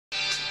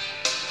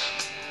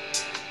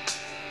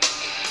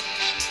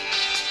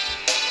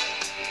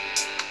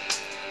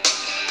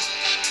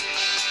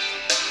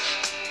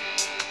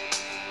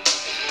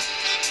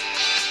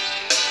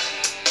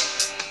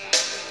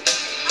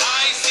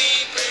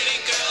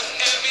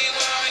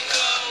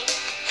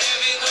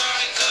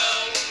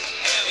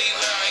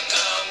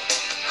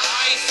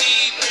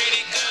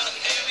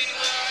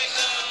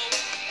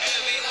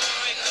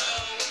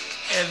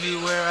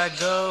everywhere I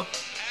go.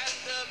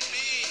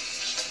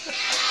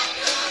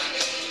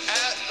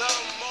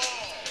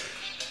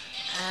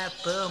 At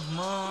the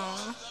mall.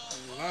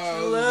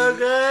 Hello,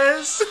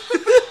 guys.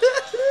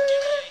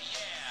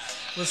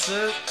 What's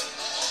up?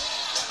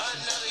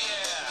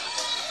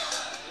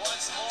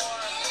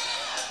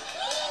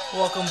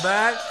 Welcome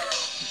back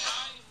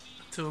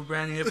to a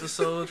brand new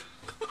episode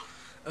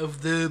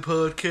of the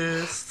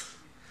podcast.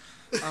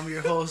 I'm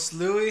your host,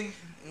 Louie,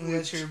 and we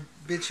got your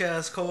bitch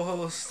ass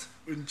co-host,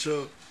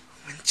 Wincho.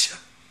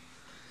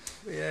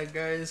 Yeah,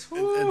 guys.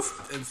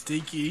 And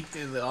Stinky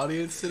in the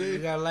audience today. We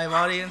got a live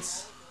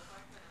audience.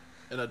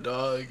 And a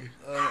dog.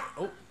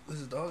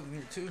 There's a dog in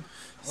here too.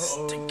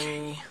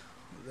 Stinky.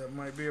 That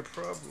might be a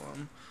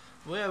problem.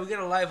 Well, yeah, we got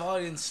a live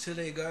audience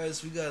today,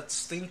 guys. We got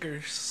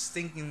Stinky.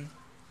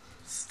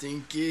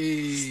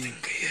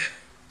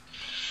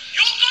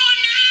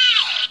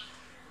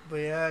 But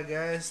yeah,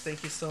 guys,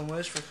 thank you so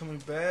much for coming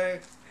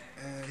back.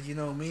 And you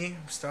know me,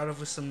 start off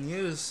with some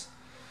news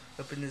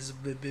up in this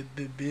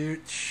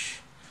bitch.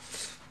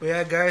 But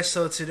yeah, guys,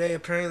 so today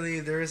apparently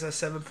there is a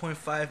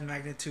 7.5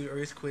 magnitude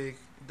earthquake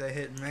that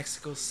hit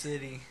Mexico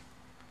City.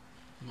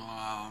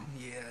 Wow.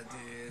 Yeah,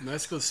 dude.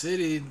 Mexico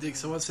City. Dick,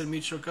 someone said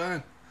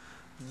Michoacan.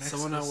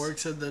 Someone at work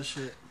said that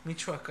shit.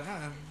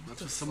 Michoacan.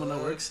 That's what someone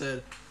at work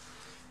said.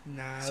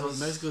 Nah. So it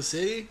was Mexico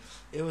City?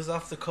 It was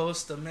off the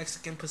coast, the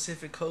Mexican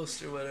Pacific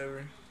coast or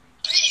whatever.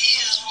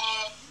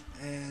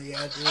 And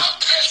yeah, dude,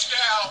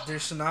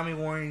 there's tsunami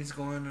warnings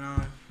going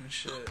on and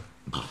shit.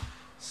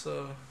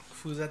 So,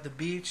 if who's at the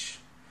beach,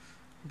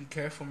 be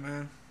careful,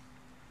 man.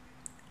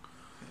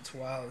 It's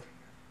wild.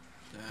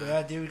 But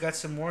yeah, dude, we got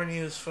some more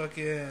news.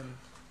 Fucking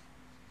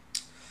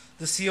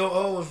the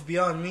COO of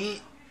Beyond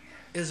Meat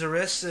is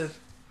arrested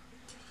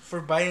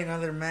for biting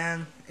another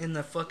man in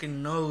the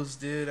fucking nose,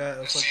 dude, at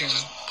a fucking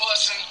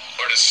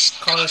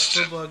college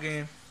football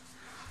game.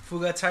 Who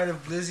got tired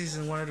of glizzies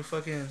and wanted to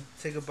fucking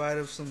take a bite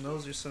of some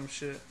nose or some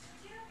shit.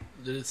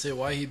 Did it say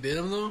why he bit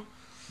him though?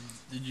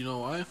 Did you know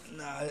why?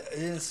 Nah, it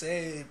didn't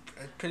say.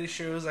 I'm pretty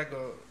sure it was like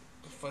a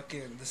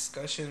fucking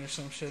discussion or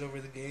some shit over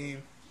the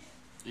game.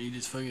 And you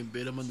just fucking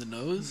bit him on the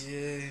nose?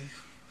 Yeah,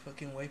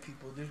 fucking white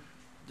people, dude.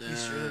 Damn. You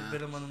straight up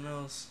bit him on the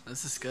nose.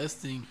 That's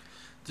disgusting.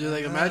 Dude,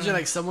 like imagine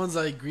like someone's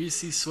like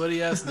greasy,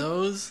 sweaty ass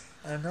nose.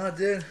 I know,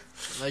 dude.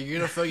 Like you're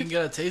gonna fucking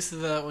get a taste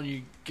of that when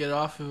you get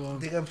off of them. I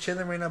think I'm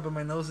chilling right now, but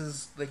my nose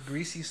is like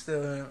greasy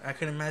still. And I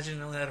can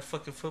imagine only at a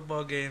fucking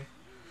football game.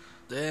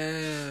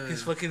 Damn.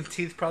 His fucking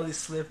teeth probably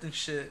slipped and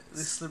shit.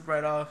 They slipped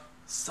right off.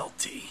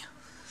 Salty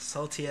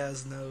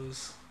ass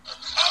nose.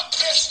 I'm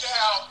pissed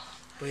out.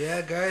 But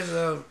yeah, guys,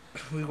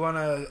 we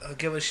wanna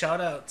give a shout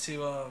out to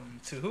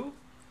who?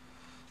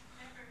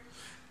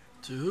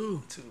 To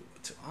who?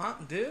 To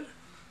Aunt, dude.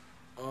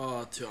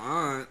 Oh, to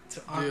Aunt.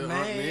 To Aunt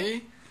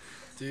May.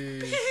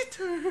 Dude.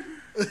 Peter.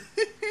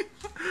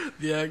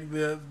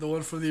 the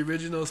one from the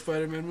original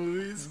Spider-Man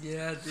movies.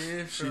 Yeah,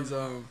 dude. She's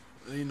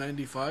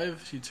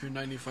 95. She turned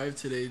 95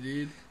 today,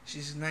 dude.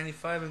 She's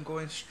 95 and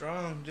going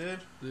strong,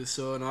 dude.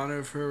 So in honor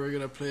of her, we're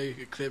gonna play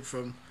a clip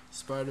from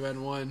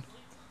Spider-Man 1.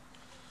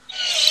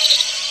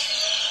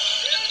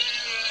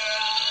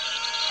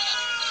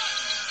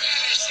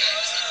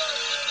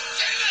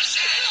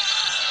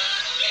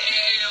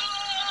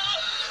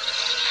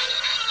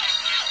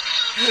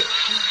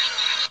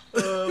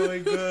 Oh my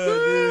god,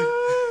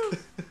 dude.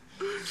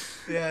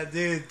 Yeah,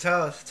 dude,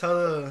 tell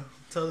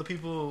the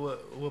people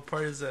what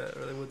part is that,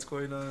 or like what's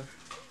going on.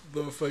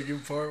 The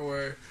fucking part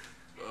where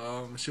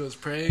she was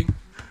praying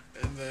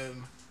and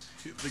then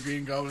the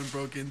Green Goblin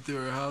broke into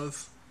her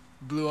house,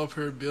 blew up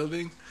her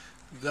building.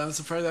 I'm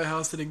surprised that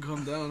house didn't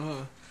come down,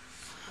 huh?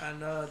 I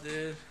know,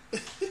 dude.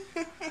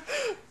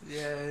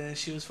 Yeah, and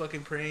she was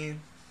fucking praying,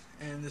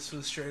 and this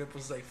was straight up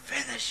was like,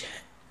 finish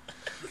it.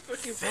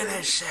 Fucking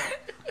finish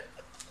it.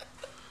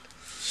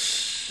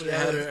 It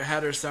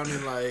had her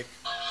sounding like.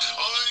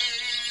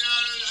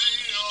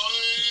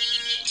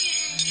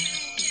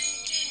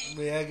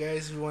 But yeah,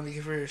 guys, we want to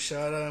give her a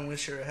shout out and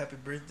wish her a happy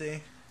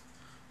birthday.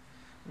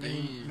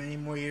 Many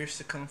more years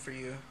to come for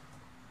you.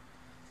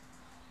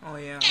 Oh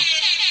yeah.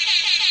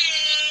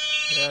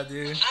 Yeah,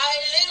 dude.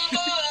 Island boy.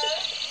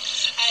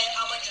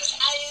 I'ma just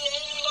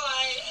island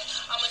boy.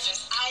 I'ma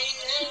just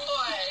island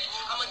boy.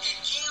 I'ma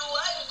get you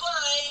one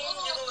boy.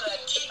 Never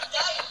gonna keep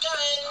that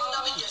gun.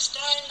 I'ma just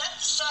stand at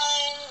the sun.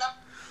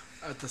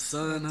 At the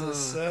sun, huh?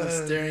 sun,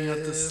 Staring yeah.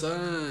 at the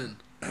sun.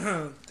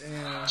 Damn.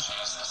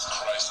 Jesus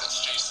Christ, it's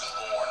Jason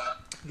Bourne.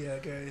 Yeah,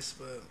 guys,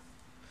 but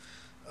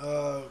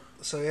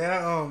so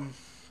yeah,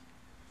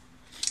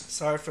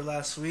 sorry for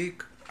last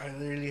week. I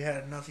literally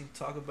had nothing to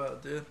talk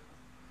about, dude.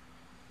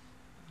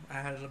 I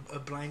had a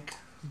blank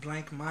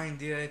mind,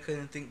 dude. I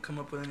couldn't come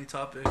up with any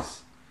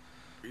topics.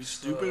 Are you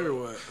stupid or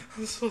what?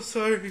 I'm so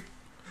sorry. Why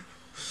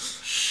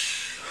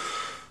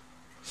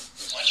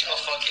don't you go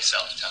fuck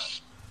yourself, Tom?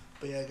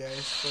 But yeah,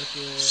 guys,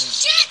 fucking.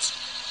 Shit!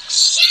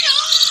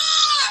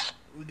 Shit!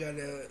 We got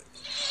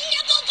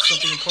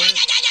something important.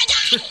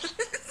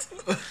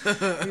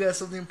 We got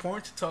something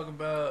important to talk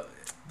about.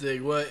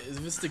 Dig, what? Is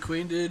this the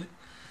Queen, dude?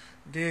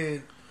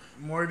 Dude,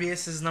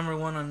 Morbius is #1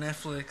 on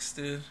Netflix,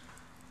 dude.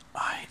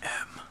 I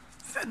am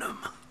Venom.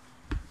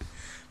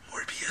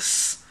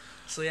 Morbius.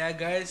 So yeah,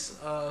 guys,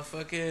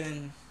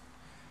 fucking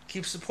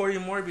keep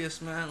supporting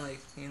Morbius, man. Like,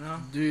 you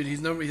know, Dude,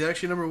 he's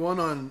actually #1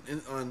 on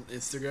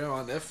Instagram,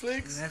 on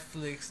Netflix.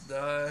 Netflix,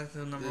 the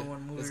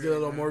 #1 movie. Let's get a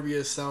little right now.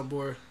 Morbius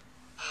soundboard.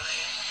 I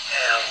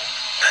am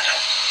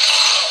Venom.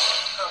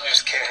 I'm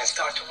just kidding. It's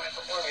Dr.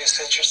 Michael Morbius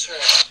at your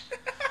service.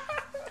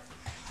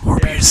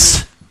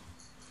 Morbius.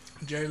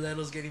 Jared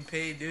Leto's getting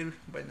paid, dude,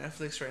 by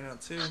Netflix right now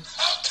too. I'm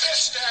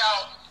pissed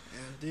out.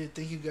 And dude,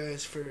 thank you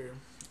guys for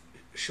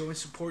showing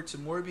support to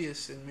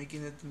Morbius and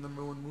making it the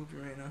 #1 movie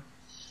right now.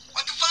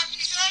 What the fuck you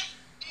say?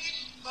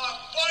 Keep my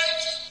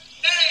wife's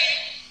name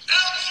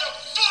out your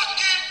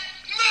fucking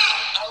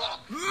mouth.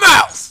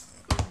 Mouse.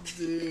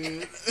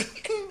 Dude.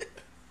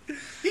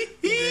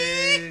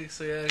 Big.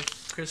 So yeah,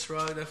 Chris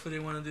Rock definitely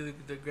want to do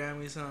the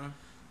Grammys, huh?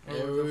 Or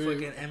Yeah, the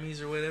fucking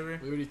Emmys or whatever.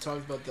 We already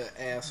talked about that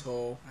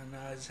asshole. I know,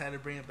 I just had to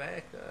bring it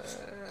back.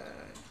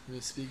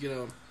 Speaking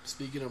of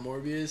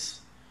Morbius,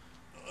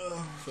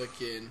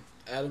 fucking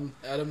Adam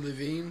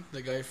Levine,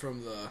 the guy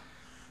from the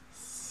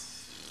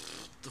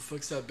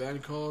fuck's that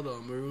band called?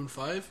 Maroon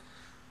 5?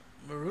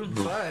 Maroon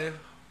 5?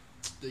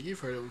 Like, you've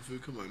heard of him,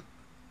 food. Come on,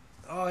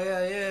 Oh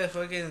yeah,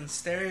 fucking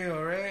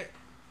Stereo, right?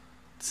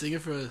 sing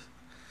it for us.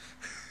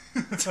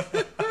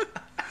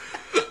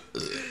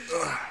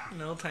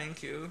 No,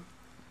 thank you.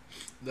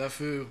 That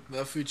fool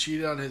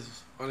cheated on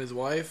his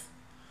wife,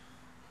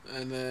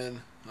 and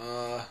then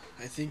I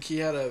think he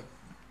had a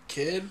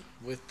kid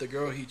with the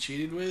girl he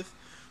cheated with,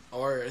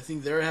 or I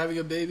think they were having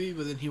a baby,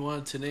 but then he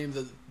wanted to name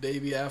the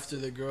baby after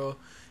the girl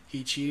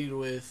he cheated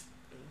with.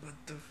 What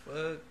the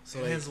fuck? So,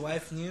 And like, his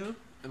wife knew?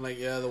 And like,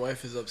 yeah, the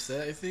wife is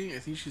upset. I think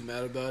she's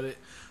mad about it.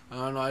 I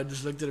don't know. I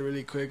just looked at it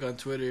really quick on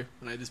Twitter,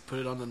 and I just put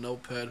it on the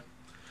notepad.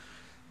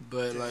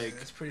 But Dude, like,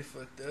 that's pretty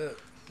fucked up.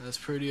 that's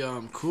pretty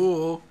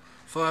cool.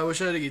 Fuck, I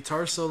wish I had a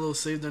guitar solo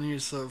saved on here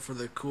so for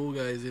the cool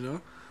guys, you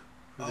know.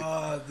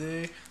 Oh,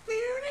 dude.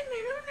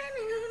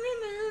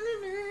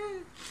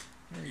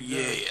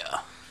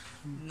 Yeah.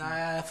 Nah,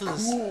 that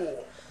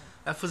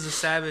was a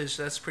savage.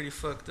 That's pretty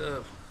fucked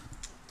up.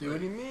 Dude, what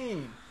do you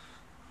mean?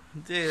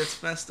 Dude,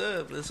 that's messed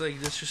up. That's like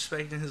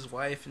disrespecting his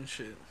wife and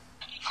shit.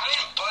 I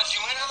didn't buzz you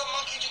in. How the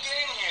monkey did you get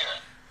in here?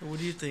 What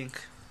do you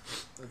think?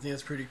 I think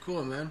that's pretty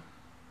cool, man.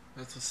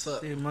 That's what's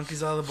up. Dude,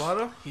 monkey's out of the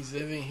bottle? He's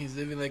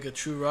living like a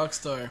true rock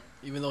star,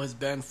 even though his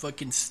band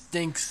fucking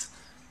stinks.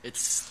 It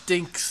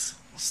stinks.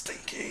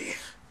 Stinky.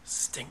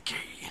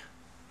 Stinky.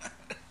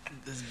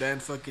 This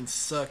band fucking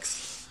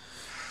sucks.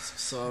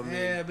 So I mean,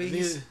 Yeah, but I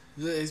think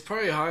he's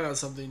probably high on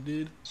something,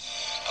 dude.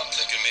 I'm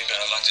thinking maybe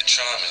I'd like to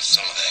try him in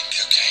some of that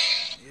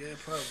cocaine. Yeah,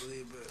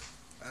 probably, but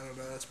I don't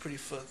know. That's pretty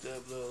fucked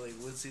up, though. Like,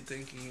 what's he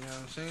thinking? You know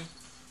what I'm saying?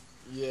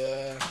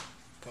 Yeah.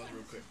 Pause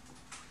real quick.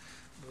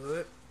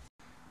 But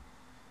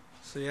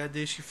so yeah,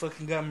 dude, she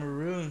fucking got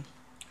marooned.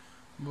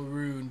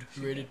 Marooned,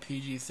 rated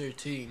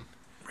PG-13.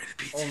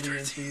 Rated Only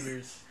in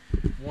theaters.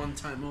 One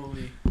time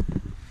only.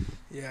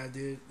 Yeah,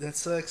 dude, that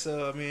sucks.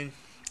 I mean,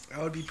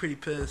 I would be pretty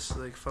pissed,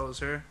 like, if I was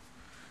her.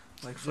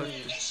 Like, fuck. Dude.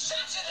 It's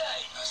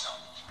Saturday. No,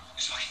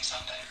 it's fucking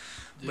Sunday.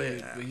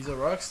 Dude, But- but he's a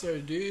rock star,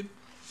 dude.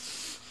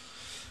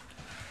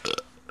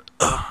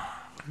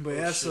 But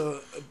yeah, so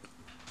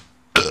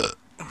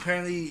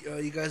apparently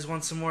you guys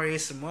want some more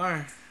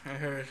ASMR. I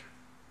heard.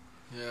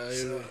 Yeah,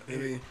 So,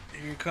 maybe.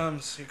 Here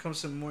comes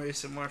some more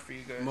ASMR for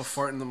you guys. I'm gonna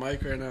fart in the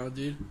mic right now,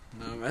 dude.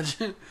 No,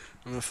 imagine.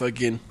 I'm gonna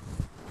fucking.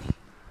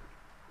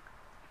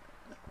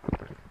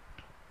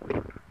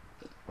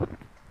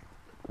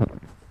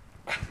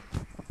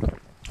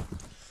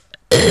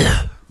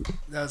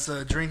 That's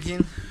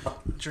drinking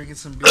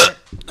some beer.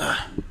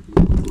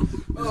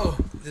 Oh,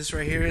 This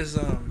right here is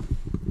oh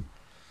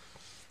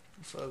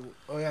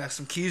yeah,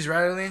 some keys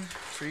rattling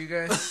for you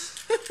guys.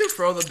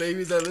 for all the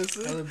babies that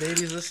listen. All the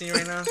babies listening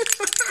right now. Got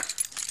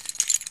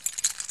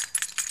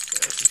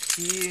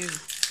some keys.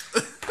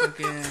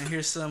 Okay,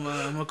 here's some.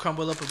 I'm gonna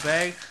crumble up a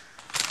bag.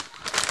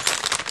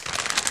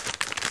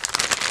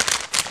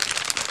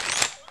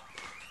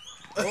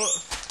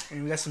 Oh,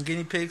 and we got some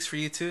guinea pigs for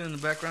you too in the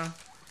background.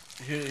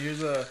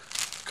 Here's a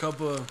cup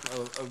of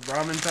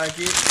ramen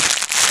packet.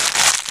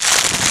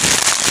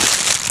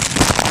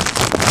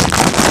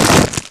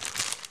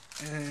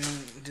 And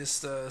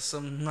just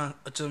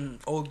some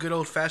old good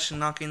old fashioned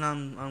knocking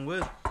on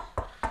wood.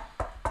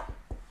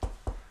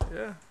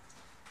 Yeah.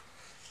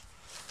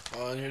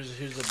 Oh, and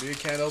here's a beer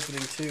can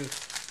opening too.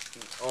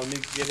 Oh, let me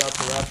get out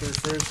the wrapper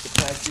first, the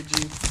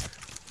packaging.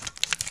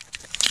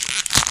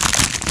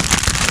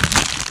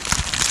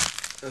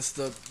 That's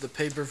the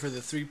paper for the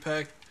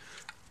 3-pack.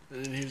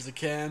 And then here's the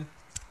can.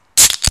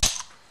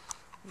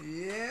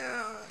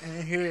 Yeah.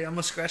 And here I'm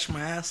gonna scratch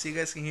my ass so you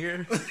guys can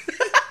hear.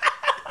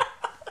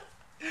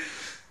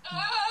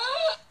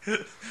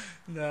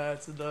 Nah,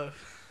 that's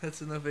enough.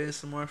 That's enough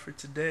ASMR for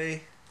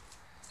today.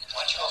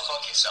 Why don't you go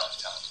fuck yourself,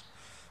 Tom?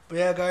 But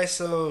yeah, guys.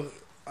 So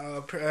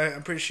I'm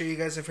pretty sure you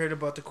guys have heard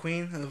about the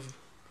Queen of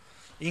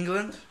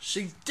England.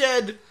 She's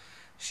dead.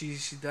 She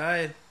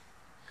died.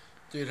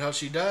 Dude, how'd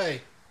she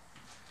die?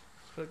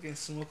 Fucking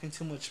smoking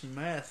too much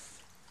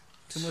meth.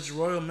 Too much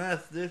royal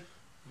meth, dude.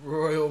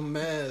 Royal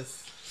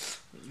meth.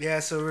 Yeah,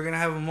 so we're gonna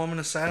have a moment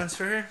of silence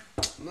for her.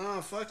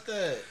 Nah, fuck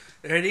that.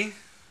 Ready?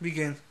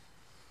 Begin.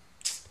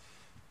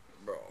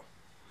 Bro,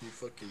 you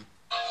fucking...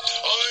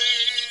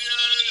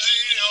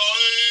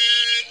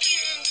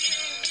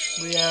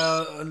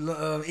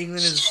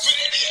 England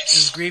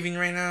is grieving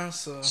right now,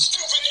 so...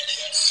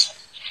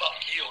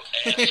 Fuck you,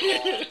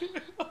 asshole.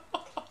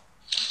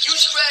 You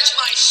scratch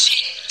my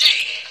CD.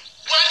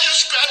 Why you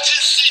scratch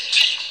his CD?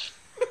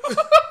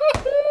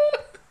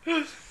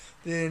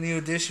 The new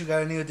addition,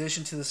 got a new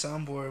addition to the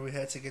soundboard. We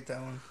had to get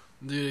that one.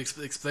 Dude,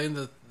 explain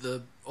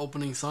the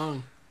opening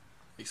song.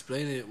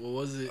 Explain it. What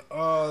was it?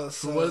 Oh,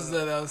 so... Who was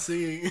that I was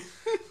singing?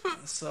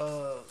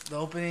 So, the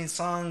opening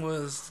song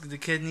was The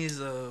Kidneys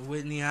of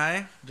Whitney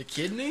High. The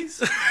kidneys?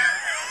 The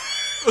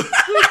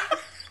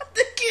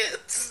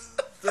kids!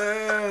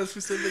 Yes,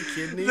 we said the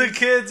kidneys. The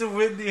kids of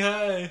Whitney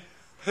High.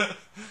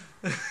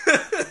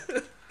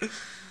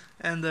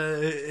 And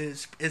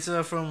it's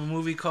from a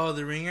movie called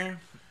The Ringer.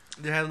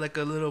 They had like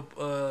a little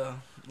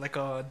like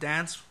a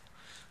dance.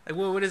 Like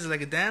what is it,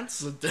 like a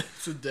dance?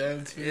 It's a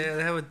dance. Man. Yeah,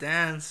 they have a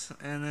dance,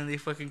 and then they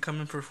fucking come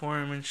and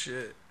perform and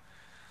shit.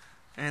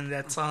 And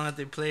that song that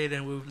they played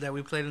and that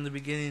we played in the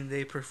beginning,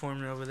 they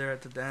performed it over there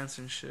at the dance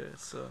and shit.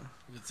 So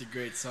it's a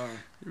great song.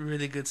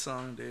 Really good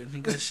song, dude.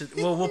 You guys should.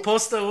 We'll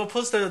post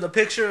the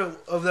picture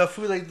of that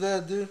food like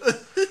that, dude.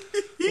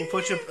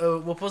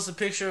 We'll post a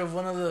picture of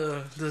one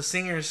of the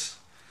singers.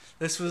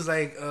 This was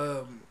like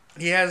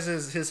he has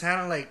his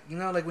hand on, like, you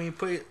know, like when you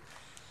put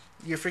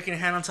your freaking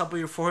hand on top of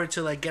your forehead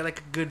to like get like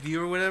a good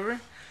view or whatever.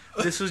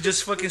 This was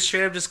just fucking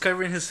straight up just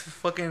covering his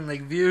fucking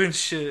like view and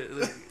shit.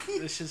 Like,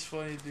 this shit's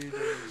funny, dude.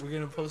 We're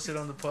gonna post it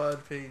on the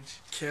pod page.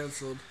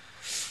 Cancelled.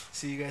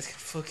 So you guys can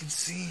fucking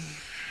see.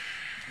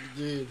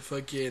 Dude,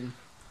 fucking...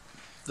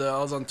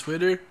 I was on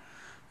Twitter,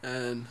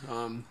 and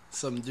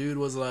some dude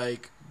was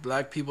like,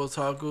 black people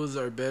tacos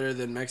are better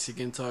than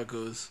Mexican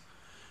tacos.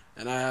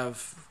 And I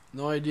have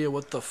no idea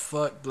what the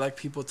fuck black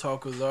people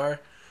tacos are,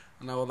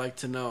 and I would like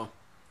to know.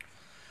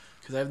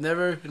 Because I've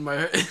never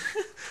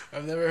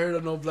heard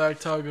of no black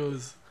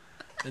tacos.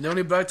 And the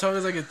only black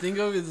tacos I can think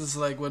of is just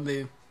like when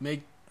they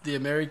make the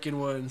American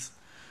ones.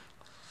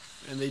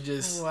 And they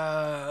just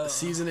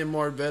season it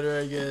more better,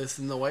 I guess,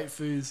 than the white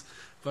foods.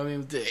 But I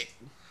mean,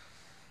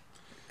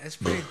 that's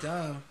pretty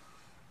dumb.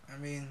 I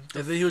mean,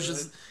 I think he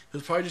was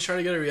probably just trying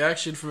to get a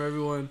reaction from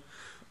everyone.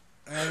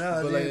 I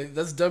know, but dude. like,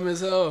 that's dumb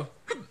as hell.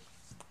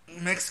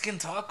 Mexican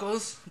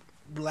tacos,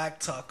 black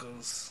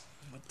tacos.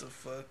 What the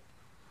fuck?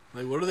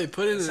 Like, what do they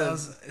put in it?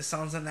 It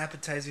sounds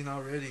unappetizing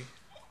already.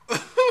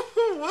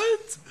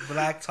 What?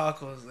 Black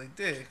tacos, like,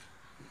 dick.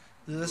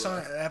 Does that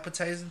sound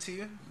appetizing to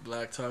you?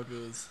 Black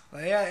tacos.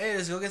 Like, yeah, hey,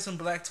 let's go get some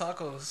black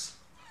tacos.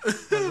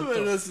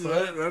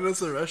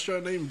 That's a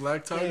restaurant name,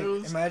 Black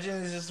Tacos. Hey,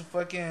 imagine it's just a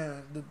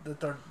fucking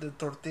the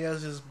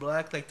tortillas just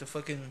black, like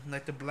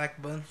the black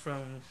bun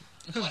from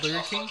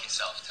Burger King.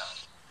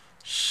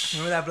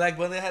 Remember that black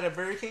bun they had at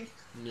Burger King?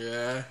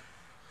 Yeah.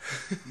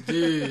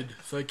 Dude,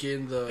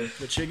 fucking the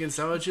chicken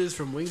sandwiches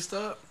from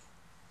Wingstop.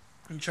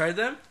 You tried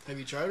them? Have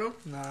you tried them?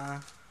 Nah.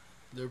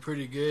 They're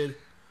pretty good.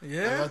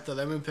 Yeah? I got the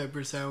lemon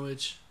pepper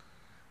sandwich.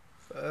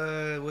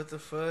 What the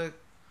fuck?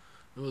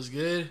 It was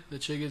good. The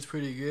chicken's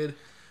pretty good.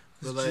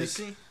 It's but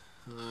juicy?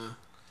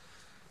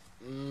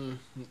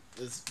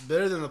 It's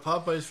better than the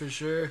Popeyes for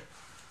sure.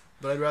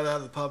 But I'd rather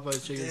have the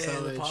Popeyes chicken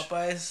sandwich. The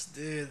Popeyes,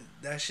 dude,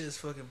 that shit's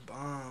fucking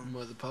bomb.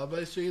 What, the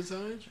Popeyes chicken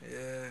sandwich?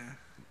 Yeah.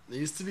 They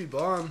used to be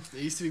bomb. They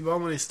used to be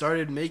bomb when they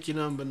started making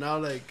them, but now,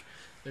 like,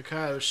 they're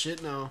kind of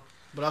shit now.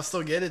 But I'll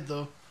still get it,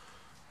 though.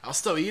 I'll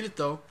still eat it,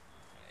 though.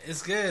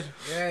 It's good.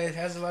 Yeah, it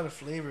has a lot of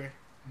flavor.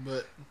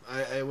 But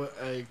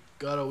I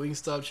got a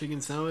Wingstop chicken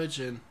sandwich,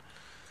 and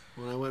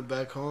when I went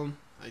back home,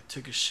 I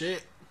took a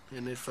shit,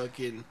 and it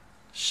fucking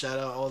shot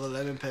out all the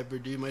lemon pepper,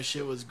 dude. My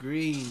shit was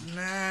green.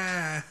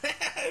 Nah.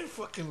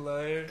 Fucking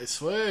liar. I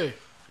swear.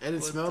 And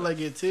it smelled like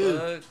it,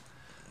 too.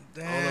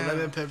 Damn. All the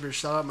lemon pepper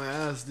shot out my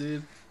ass,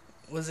 dude.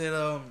 Was it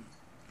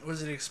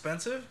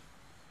expensive?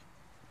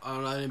 I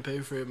don't know. I didn't pay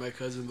for it. My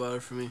cousin bought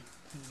it for me.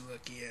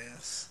 Lucky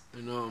ass.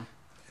 I know.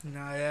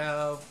 Nah,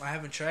 yeah, I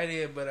haven't tried it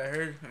yet, but I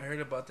heard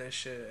about that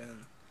shit,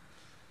 and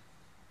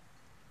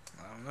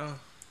I don't know.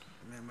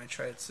 I mean, I might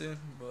try it soon,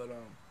 but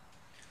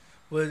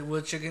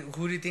what chicken?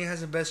 Who do you think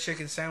has the best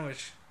chicken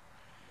sandwich?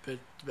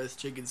 Best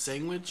chicken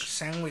sandwich?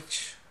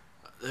 Sandwich.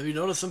 Have you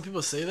noticed some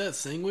people say that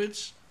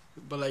sandwich?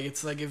 But like,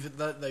 it's like if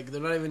that, like,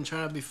 they're not even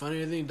trying to be funny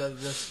or anything.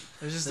 That's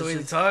just the way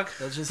they talk.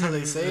 That's just how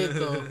they say it,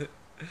 though.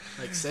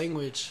 Like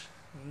sandwich.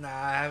 Nah,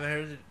 I haven't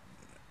heard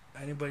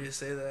anybody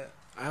say that.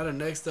 I had a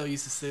next that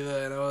used to say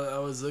that, and I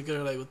was looking at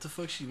her like, what the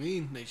fuck she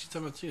mean? Like, she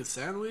talking about chicken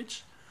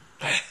sandwich?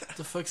 What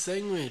the fuck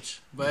sandwich?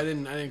 But I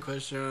didn't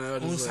question her. I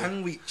was just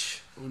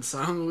sandwich. Un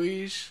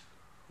sandwich.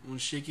 Un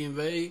chicken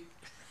bay.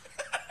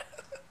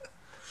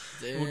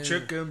 Un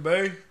chicken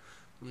bay.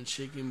 Un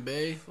chicken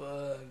bay.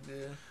 Fuck,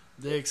 dude.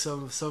 Like,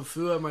 some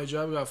fool at my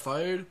job got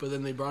fired, but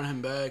then they brought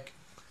him back.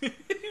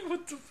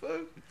 What the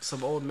fuck?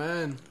 some old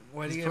man.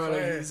 Why do He's you get probably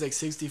fired? he's like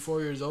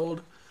 64 years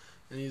old,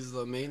 and he's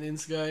the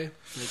maintenance guy.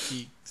 Like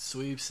he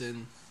sweeps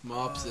and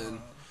mops and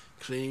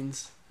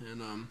cleans,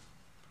 and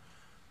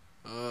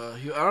I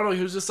don't know.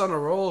 He was just on a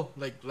roll.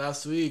 Like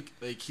last week,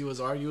 like he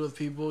was arguing with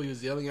people. He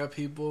was yelling at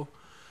people.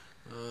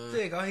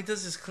 Dick, all he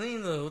does is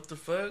clean though. What the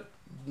fuck?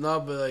 No,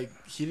 but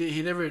like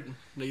he never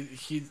like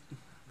he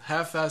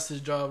half-assed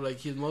his job. Like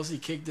he mostly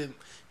kicked it.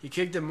 He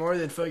kicked it more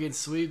than fucking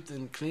sweeped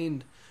and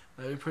cleaned.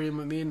 Like we pretty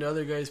much, me and the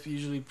other guys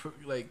usually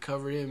like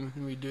cover him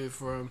and we do it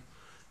for him.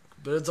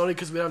 But it's only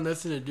because we have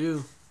nothing to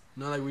do.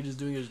 Not like we're just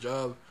doing his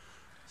job.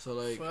 So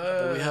like,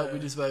 but we help. We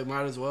just like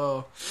might as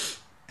well.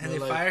 And but they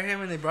like, fired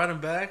him and they brought him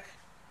back.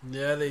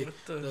 Yeah, they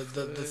What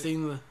the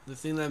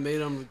thing that made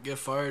him get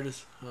fired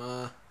is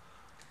I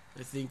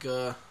think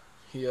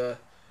he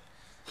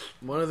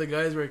one of the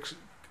guys were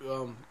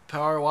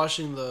power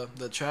washing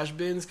the trash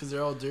bins because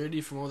they're all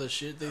dirty from all the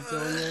shit they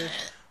throw in there,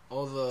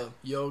 all the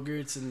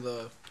yogurts and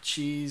the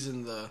cheese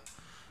and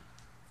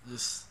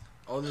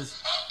all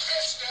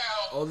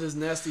this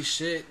nasty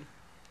shit,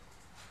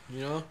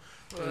 you know.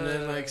 And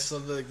then like so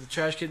the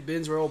trash can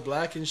bins were all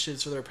black and shit,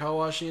 so they're power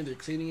washing it, they're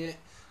cleaning it.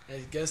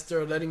 I guess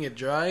they're letting it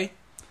dry,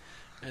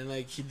 and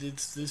like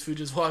this food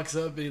just walks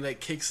up and he like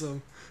kicks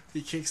them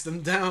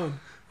down,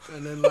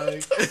 and then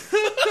like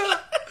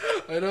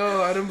I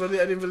know I didn't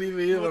believe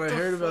it either when I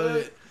heard about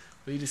it,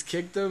 but he just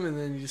kicked them and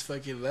then he just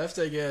fucking left,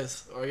 I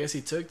guess, or I guess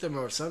he took them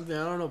or something,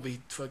 I don't know, but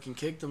he fucking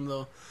kicked them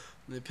though,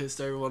 and they pissed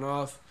everyone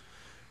off.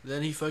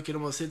 Then he fucking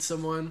almost hit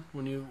someone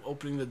when you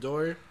opening the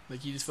door,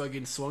 like he just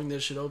fucking swung that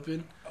shit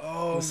open.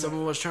 Oh, and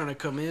someone was trying to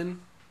come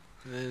in,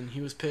 and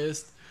he was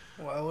pissed.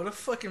 Wow, what a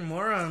fucking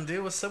moron,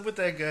 dude. What's up with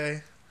that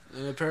guy?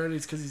 And apparently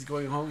it's because he's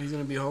going home. He's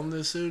going to be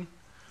homeless soon.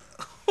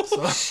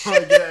 So,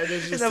 I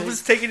guess and that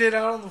was taking it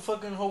out on the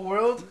fucking whole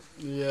world?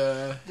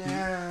 Yeah.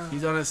 Damn.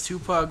 He's on his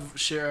Tupac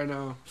shit right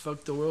now.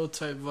 Fuck the world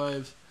type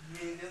vibes.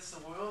 Me against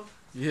the world?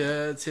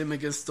 Yeah, it's him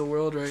against the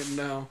world right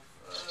now.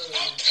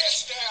 I'm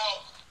pissed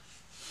out.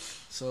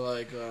 So,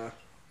 like, I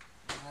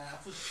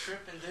was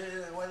tripping,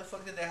 dude. Why the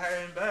fuck did they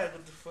hire him back?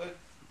 What the fuck?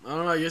 I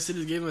don't know. I guess they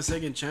just gave him a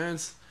second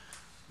chance.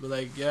 But,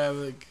 like, yeah,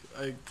 like,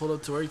 I pulled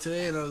up to work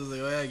today and I was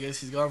like, oh, yeah, I guess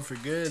he's gone for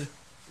good.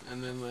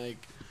 And then,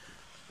 like,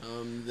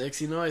 next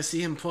thing you know, I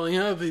see him pulling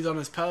up. He's on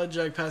his pallet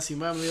jack passing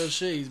by. I'm like, oh,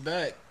 shit, he's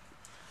back.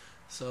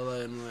 So,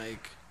 then,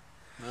 like,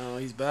 no,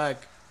 he's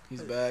back.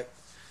 He's back.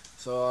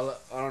 So,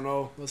 I don't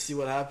know. Let's see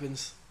what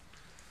happens.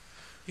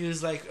 He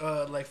was like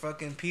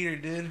fucking Peter,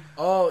 dude.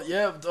 Oh,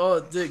 yeah. Oh,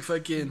 Dick,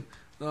 fucking,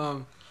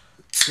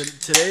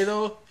 today,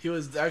 though, he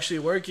was actually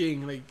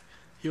working. Like,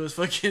 he was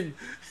fucking...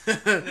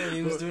 Yeah,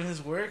 he was doing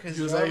his work.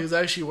 He was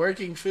actually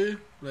working, food.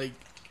 Like,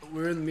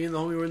 me and the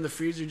homie were in the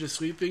freezer just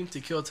sweeping to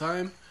kill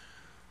time.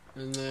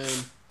 And then,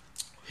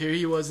 here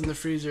he was in the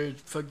freezer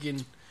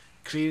fucking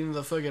cleaning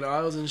the fucking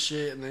aisles and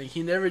shit. And, like,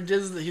 he never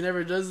does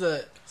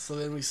that. So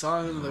then we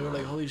saw him, and we were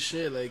like, holy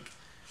shit, like,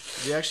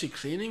 is he actually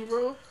cleaning,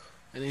 bro?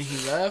 And then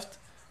he left.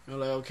 And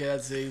we're like, okay,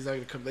 that's it. He's not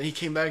gonna come. Then he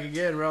came back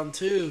again, round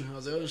 2. I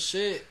was like, oh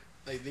shit,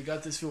 like they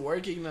got this fool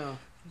working now.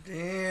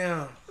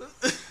 Damn.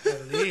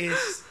 At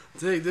least.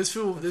 Dude, this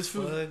fool,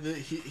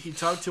 he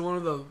talked to one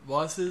of the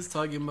bosses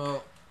talking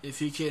about if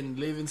he can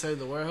live inside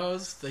the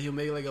warehouse, that he'll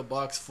make like a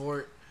box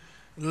fort.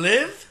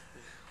 Live?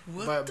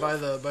 By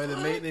the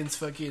maintenance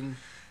fucking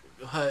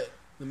hut,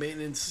 the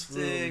maintenance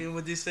room. Dang,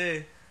 what'd he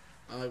say?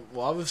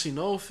 Well, obviously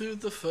no,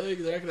 food. The fuck,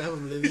 they're not gonna have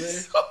him live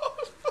there.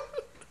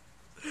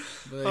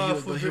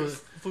 But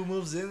who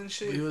moves in and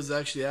shit? He was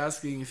actually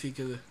asking if he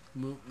could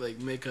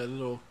make a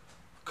little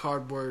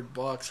cardboard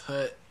box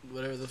hut,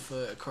 whatever the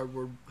fuck, a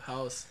cardboard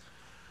house.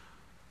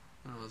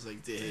 And I was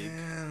like, dang.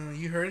 Damn,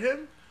 you heard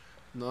him?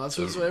 No, that's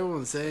what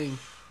everyone's saying.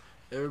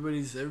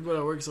 Everybody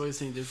at work is always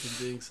saying different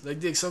things. Like,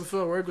 Dick, some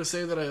fool at work was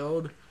saying that I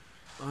owed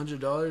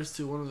 $100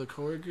 to one of the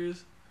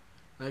coworkers.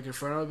 And I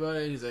confronted him about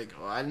it. And he's like,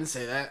 "Oh, I didn't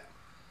say that."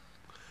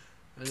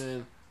 And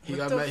then he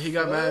got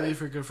mad at me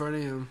for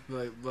confronting him,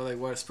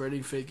 what,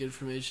 spreading fake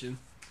information.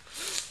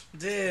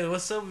 Dude,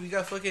 what's up? You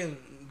got fucking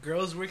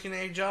girls working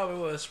at your job or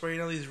what?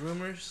 Spreading all these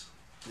rumors?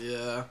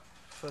 Yeah.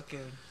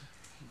 Fucking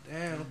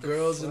damn.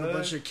 Girls and a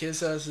bunch of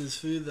kiss asses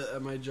food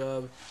at my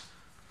job.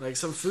 Like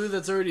some food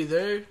that's already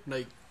there.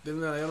 Like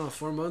been there, I don't know,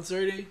 4 months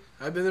already.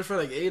 I've been there for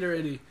like 8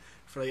 already.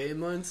 For like 8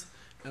 months.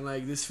 And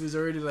like this food's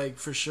already like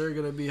for sure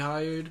gonna be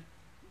hired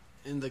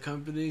in the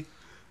company.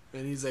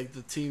 And he's like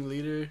the team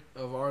leader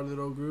of our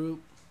little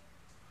group.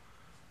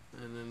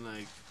 And then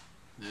like,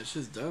 it's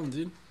just dumb,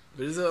 dude.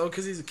 But is it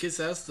because he's a kiss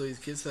ass though? He's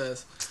kiss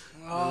ass.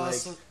 Oh, like,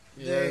 so,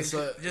 yeah.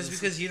 Just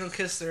because you don't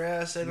kiss their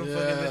ass, they don't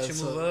fucking let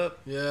you move up.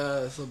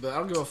 Yeah, so bad. I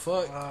don't give a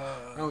fuck.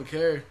 I don't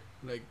care.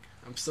 Like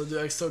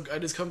I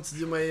just come to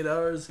do my 8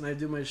 hours and I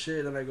do my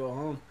shit and I go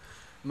home.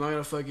 I'm not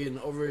gonna fucking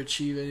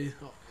overachieve any.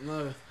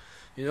 No,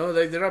 you know,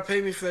 like they're not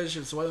paying me for that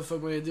shit. So why the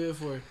fuck would I do it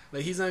for?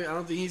 Like he's not. I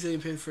don't think he's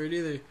getting paid for it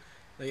either.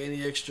 Like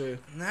any extra.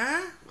 Nah.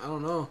 I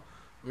don't know.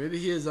 Maybe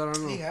he is. I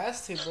don't know. He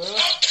has to, bro.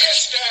 I'm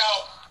pissed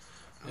out.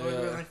 I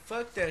would be like,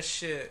 fuck that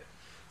shit.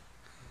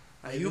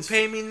 Like, you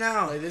pay me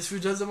now. Like this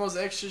food does the most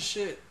extra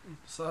shit.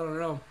 So I don't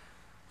know.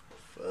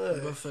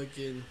 But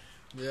fucking,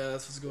 yeah,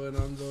 that's what's going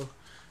on though.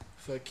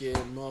 Fucking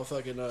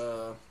motherfucking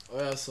oh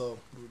yeah, so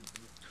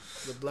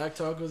the black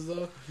tacos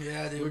though.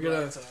 Yeah, dude. We're black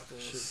gonna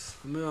tacos.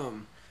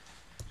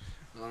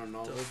 I don't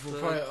know. The We'll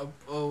fuck?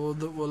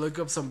 probably we'll look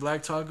up some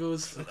black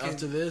tacos Okay.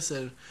 after this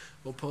and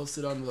we'll post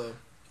it on the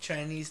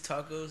Chinese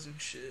tacos and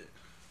shit.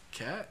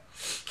 cat.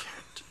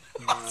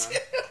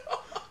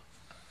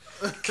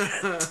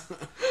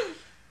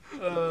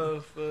 Oh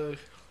fuck!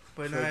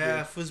 But nah, Fuck yeah,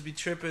 yeah. foods be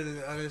tripping.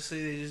 And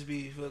honestly, they just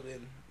be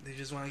fucking. They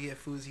just want to get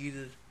foods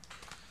heated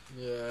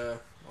Yeah,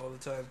 all the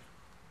time.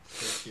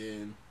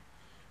 fucking.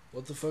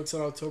 What the fuck's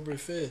on October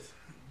 5th?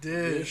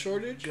 Dude, Beer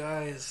shortage?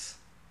 guys.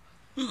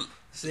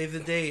 Save the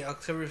date,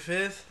 October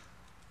 5th.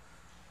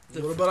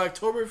 What about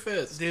October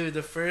 5th? Dude,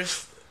 the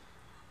first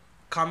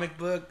comic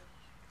book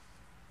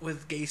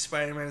with gay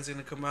Spider-Man is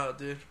gonna come out,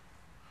 dude.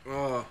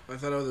 Oh, I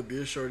thought it was a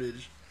beer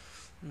shortage.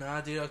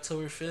 Nah, dude,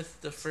 October 5th,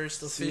 the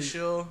first See,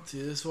 official.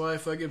 See, this is why I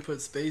fucking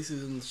put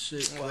spaces and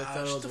shit. 'Cause I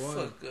thought it shut was the one.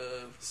 fuck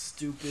up.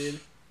 Stupid.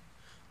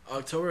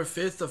 October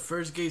 5th, the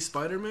first gay The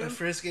Spider-Man?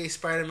 first gay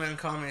Spider-Man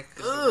comic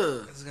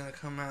Ugh. is gonna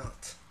come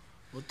out.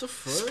 What the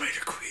fuck?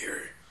 Spider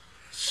queer.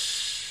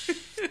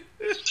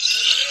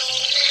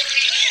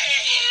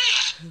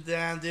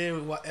 Damn,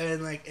 dude,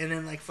 and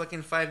then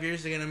fucking 5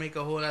 years they're gonna make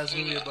a whole ass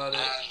movie about it.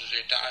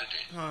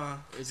 Huh?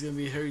 It's gonna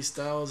be Harry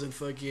Styles and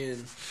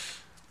fucking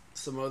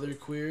some other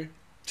queer.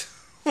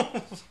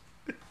 I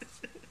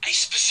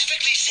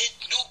specifically said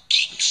no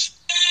geeks.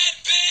 Bad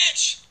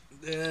bitch!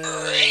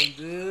 Yeah,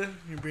 dude,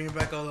 you're bringing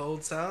back all the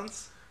old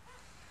sounds.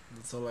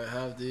 That's all I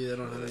have, dude. I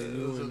don't have any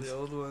new Those are ones. the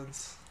old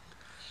ones.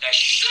 Now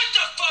shut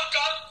the fuck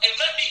up and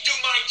let me do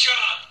my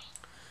job!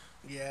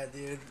 Yeah,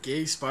 dude.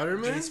 Gay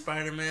Spider-Man? Gay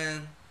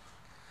Spider-Man.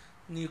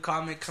 New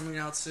comic coming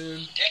out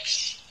soon.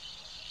 Dicks?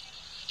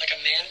 Like a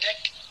man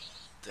dick?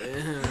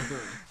 Damn.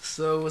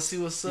 So we'll see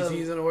what's You up. think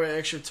he's gonna wear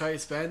extra tight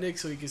spandex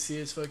so you can see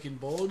his fucking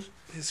bulge?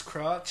 His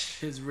crotch.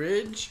 His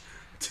ridge?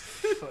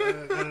 Fuck,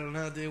 I don't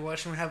know, dude.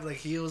 Watch him have like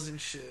heels and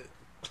shit.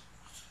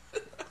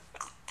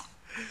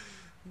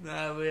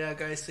 Nah, but yeah,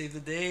 guys, save the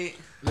date.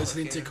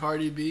 Listening to Okay.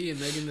 Cardi B and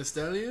Megan Thee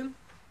Stallion?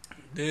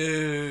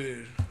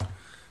 Dude.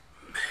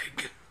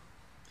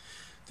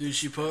 Dude,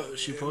 she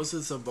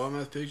posted some bomb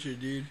ass picture,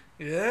 dude.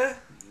 Yeah?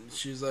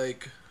 She's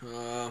like,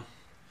 her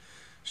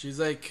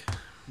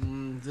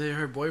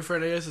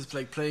boyfriend, I guess, is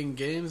like playing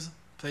games,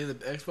 playing the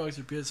Xbox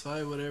or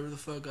PS5, whatever the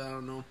fuck, I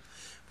don't know.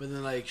 But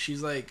then like,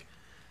 she's like,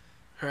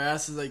 her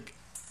ass is like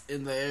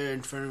in the air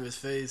in front of his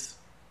face,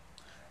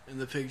 in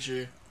the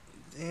picture.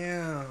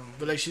 Damn.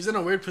 But like, she's in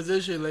a weird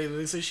position. Like, it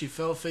looks like she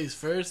fell face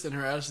first, and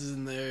her ass is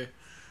in the air.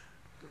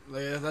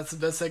 Like, that's the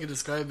best I can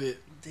describe it.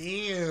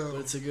 Damn.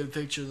 But it's a good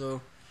picture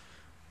though.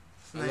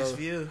 Nice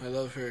view. I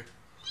love her.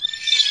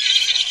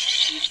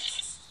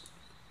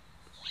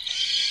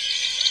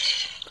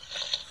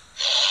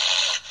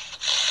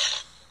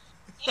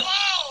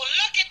 Whoa,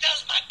 look at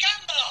those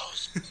Magumbos!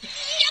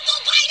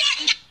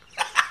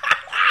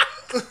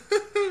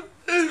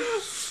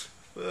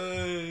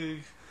 Fuck.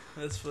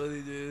 That's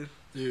funny, dude.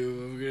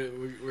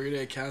 Dude, we're gonna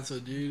get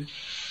canceled, dude.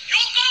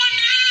 You're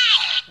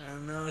gone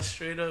now! I know,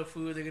 straight up,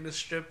 food. They're gonna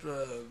strip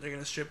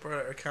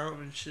our account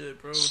and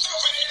shit, bro. Stupid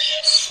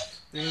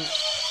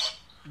idiots!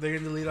 They're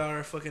gonna delete all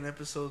our fucking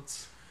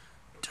episodes.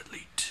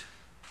 Delete.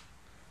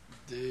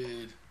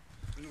 Dude.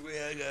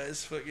 Yeah,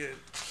 guys, fucking.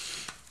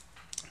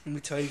 Let me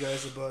tell you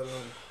guys about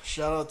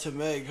Shout out to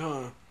Meg,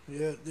 huh?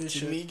 yeah, this To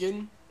shit.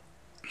 Megan.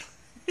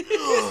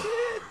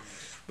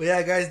 But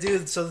yeah, guys,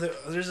 dude. So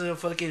there's a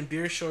fucking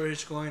beer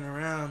shortage going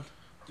around.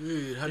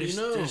 Dude, how do you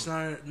know? There's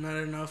not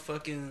enough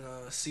fucking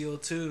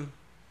CO2.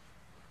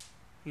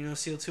 You know what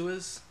CO2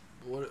 is?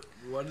 What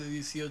do they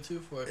use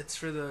CO2 for? It's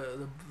for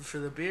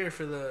the beer,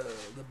 for the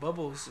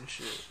bubbles and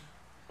shit.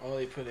 Oh,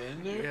 they put it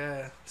in there?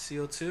 Yeah,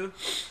 CO2.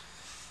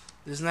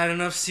 There's not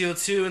enough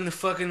CO2 in the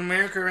fucking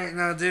America right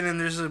now, dude, and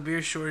there's a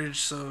beer shortage,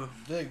 so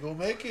They go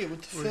make it.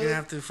 What the we're fuck? gonna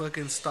have to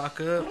fucking stock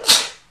up.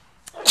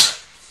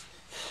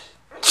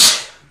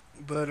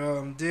 But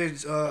dude,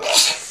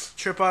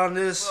 trip out on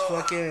this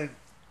fucking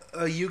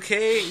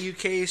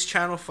UK's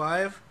Channel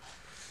 5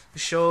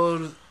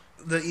 showed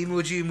the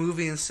Emoji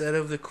Movie instead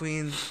of the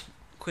Queen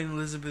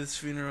Elizabeth's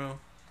funeral.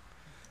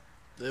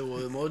 Well,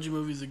 Emoji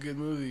Movie's a good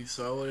movie,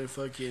 so I wouldn't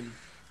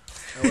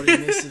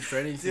miss it for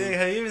anything. Dude,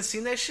 have you even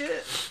seen that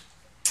shit?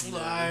 Nah,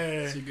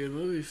 Liar. it's a good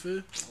movie,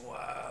 fool.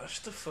 Wow,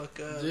 shut the fuck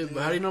up. Dude,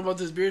 but how do you know about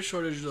this beer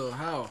shortage, though?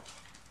 How?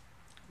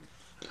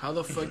 How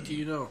the fuck do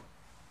you know?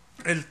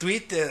 El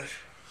Twitter.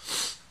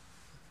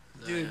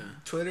 Dude, Damn.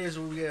 Twitter is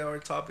where we get our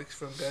topics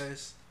from,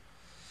 guys.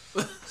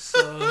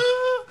 So,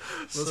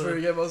 That's where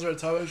we get most of our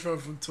topics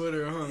from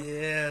Twitter, huh?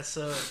 yeah,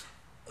 so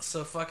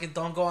fucking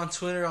don't go on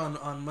Twitter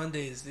on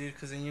Mondays, dude,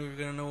 because then you're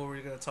gonna know what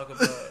we're gonna talk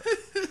about.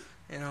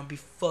 And I'll be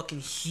fucking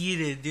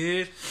heated,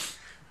 dude.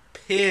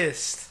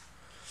 Pissed.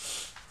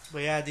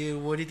 But yeah,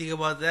 dude, what do you think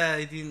about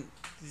that? Do you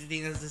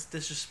think that's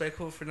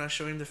disrespectful for not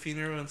showing the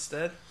funeral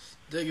instead?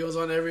 Dick, it was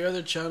on every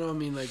other channel. I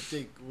mean, like,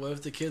 Dick, what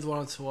if the kids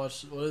wanted to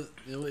watch?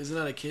 Isn't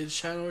that a kids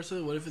channel or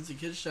something? What if it's a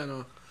kids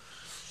channel?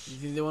 You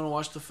think they want to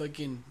watch the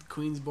fucking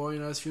Queen's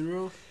boring ass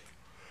funeral?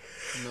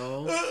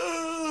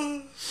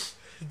 No.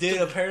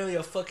 Dude, apparently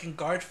a fucking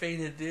guard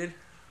fainted, dude.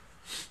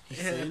 He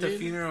Yeah, at the fainted?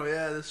 funeral,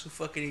 yeah, this will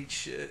fucking eat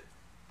shit.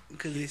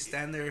 Because they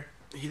stand there.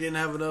 He didn't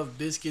have enough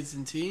biscuits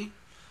and tea?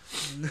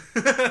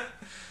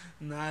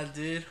 Nah,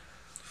 dude.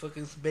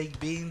 Fucking baked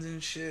beans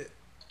and shit.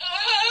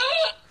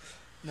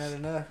 Not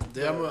enough.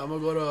 Yeah, I'm gonna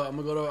go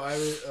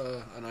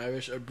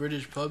to a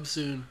British pub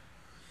soon.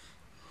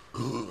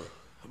 I'm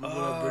gonna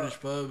go to a British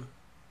pub.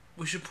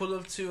 We should pull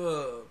up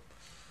to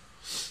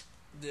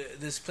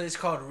this place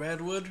called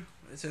Redwood.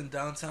 It's in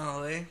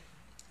downtown LA.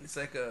 It's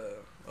like a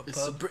It's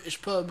pub. a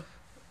British pub.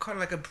 Kind of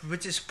like a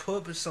British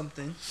pub or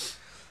something.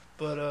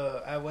 But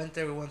I went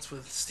there once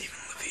with Stephen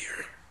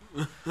Levere.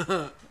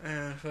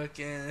 And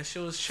fucking, that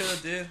shit was chill,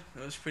 dude.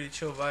 It was pretty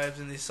chill vibes,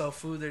 and they sell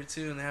food there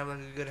too, and they have like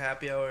a good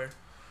happy hour.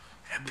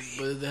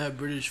 But did they have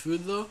British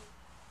food though?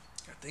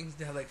 I think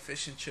they have like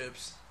fish and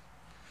chips.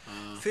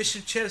 Fish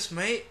and chips,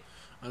 mate.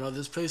 I know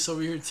this place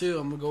over here too.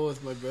 I'm gonna go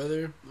with my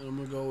brother, and I'm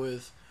gonna go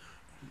with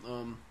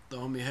the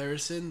homie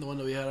Harrison, the one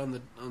that we had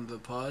on the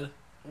pod.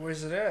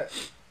 Where's it at?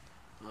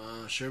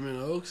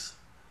 Sherman Oaks.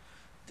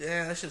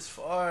 Damn, that shit's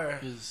far.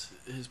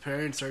 His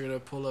parents are gonna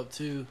pull up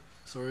too,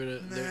 so we're gonna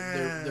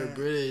they're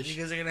British.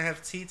 You guys are gonna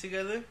have tea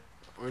together?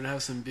 We're gonna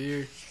have some beer.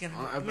 You can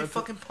give me a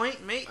fucking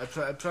point, mate. I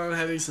plan on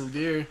having some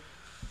beer.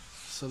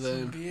 So then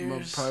I'm gonna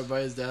beers. probably buy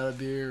his dad a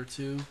beer or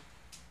two.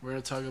 We're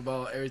gonna talk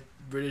about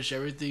British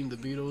everything, the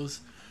Beatles,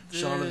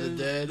 Shaun of the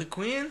Dead, the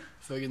Queen,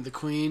 fucking the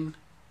Queen,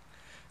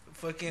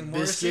 fucking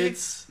Morrissey.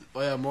 biscuits. Oh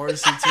yeah,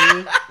 Morrissey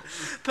too.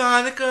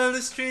 Panic on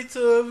the streets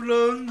of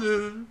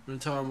London. We're gonna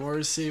talk about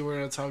Morrissey. We're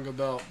gonna talk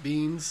about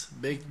beans,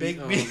 baked beans,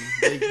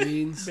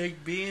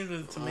 baked beans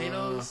with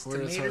tomatoes, we're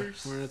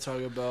gonna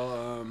talk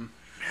about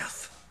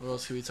meth. what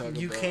else can we talk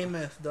about? UK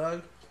meth,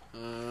 dog.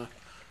 The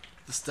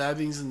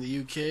stabbings in the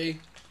UK,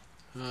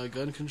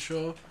 gun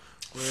control.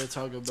 We're gonna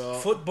talk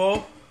about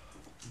football.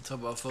 Talk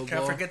about football.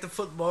 Can't forget the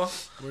football.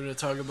 We're gonna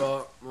talk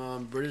about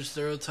British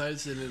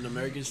stereotypes and then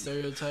American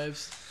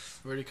stereotypes.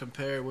 We're gonna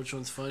compare which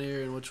one's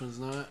funnier and which one's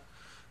not.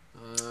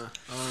 I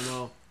don't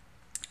know.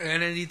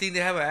 And then, do you think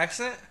they have an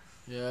accent?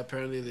 Yeah,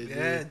 apparently they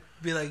Yeah,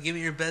 be like, give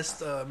me your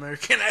best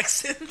American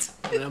accent.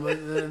 do. And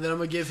then I'm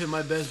gonna give him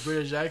my best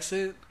British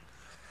accent.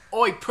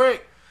 Oi,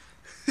 prick!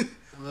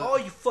 Oh,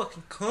 you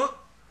fucking cunt.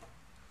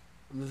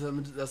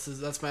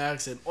 That's my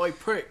accent. Oi,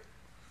 prick!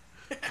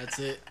 That's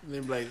it. And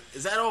then be like,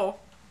 is that all?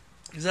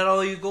 Is that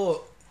all you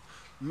got?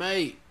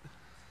 Mate.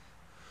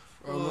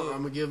 Or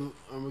I'm gonna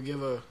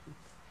give a.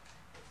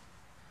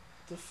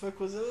 The fuck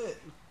was it?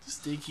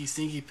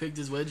 Stinky picked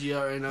his wedgie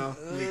out right now.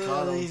 We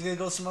caught him. He's gonna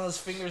go smell his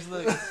fingers.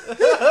 Look.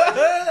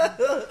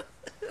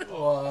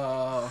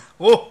 Wow.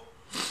 Whoa.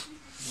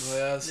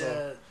 Yeah.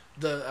 So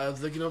I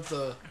was looking up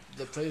the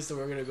place that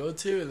we're gonna go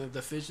to, and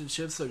the fish and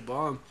chips look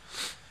bomb.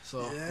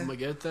 So Yeah. I'm gonna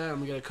get that. I'm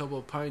gonna get a couple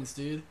of pints,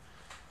 dude,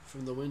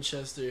 from the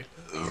Winchester.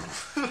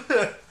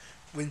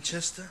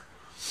 Winchester.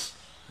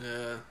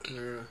 Yeah. I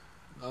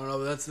don't know,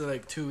 but that's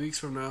like 2 weeks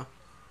from now.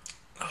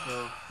 So we're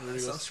gonna That go.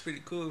 sounds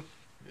pretty cool.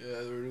 Yeah,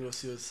 we're gonna go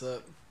see what's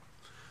up.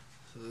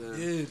 So then,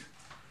 Dude.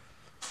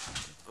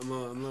 I'm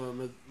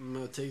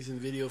gonna take some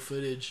video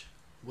footage.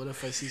 What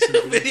if I see some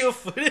British, Video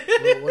footage.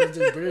 what if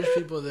there's British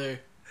people there?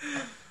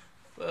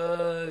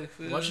 Fuck.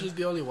 Why should it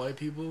be only white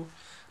people?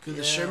 Because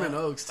it's Sherman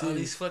Oaks All too.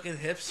 these fucking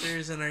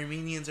hipsters and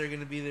Armenians are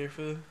gonna be there,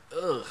 fool.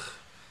 Ugh,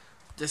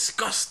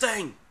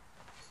 disgusting.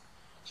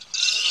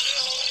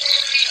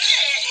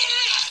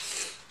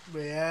 But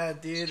yeah,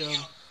 dude.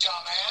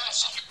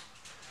 Dumbass.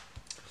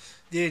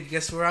 Dude,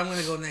 guess where I'm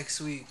gonna go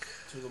next week?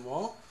 To the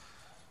mall.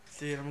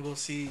 Dude, I'm gonna go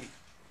see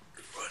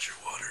Roger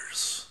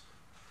Waters.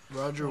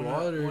 Roger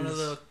Waters.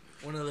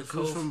 One of the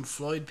Who's from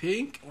Floyd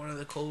Pink? one of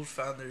the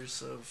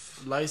co-founders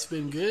of Life's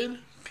been good.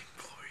 Pink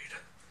Floyd.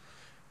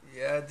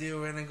 Yeah, dude,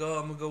 we're gonna go.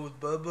 I'm gonna go with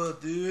Bubba,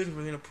 dude.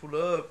 We're gonna pull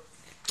up.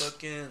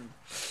 Fucking,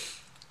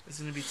 it's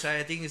gonna be tight.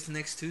 I think it's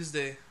next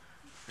Tuesday.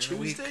 In a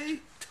week.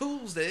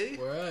 Tuesday.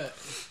 Where at?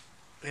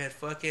 At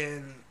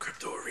fucking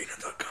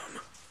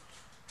CryptoArena.com.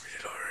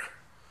 Rated R.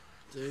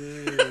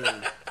 Dude.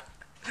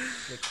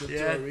 The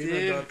Yeah,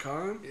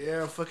 CryptoArena.com?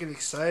 Yeah, I'm fucking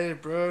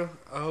excited, bro.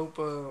 I hope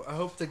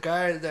the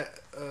guy that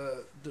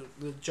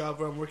the job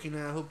where I'm working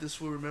at, I hope this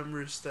fool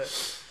remembers that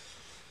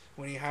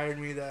when he hired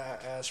me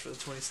that I asked for the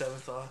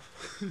 27th off.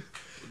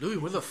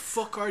 Dude, where the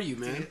fuck are you,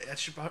 man? Dude,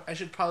 I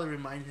should probably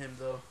remind him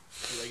though.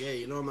 Like, hey,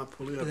 you know I'm not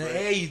pulling up. Like, Right?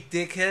 hey, you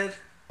dickhead!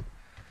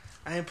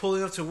 I ain't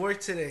pulling up to work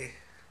today.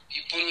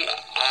 People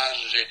are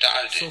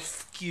retarded. So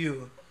fuck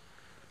you,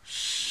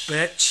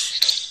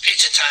 bitch.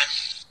 Pizza time.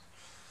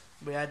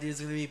 But yeah, dude, it's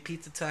gonna be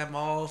pizza time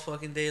all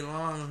fucking day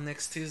long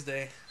next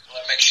Tuesday.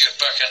 Well, that makes you a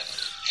fucking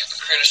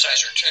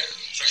criticizer too.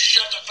 So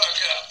shut the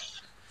fuck up.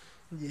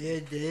 Yeah,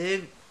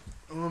 dude.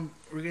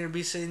 We're gonna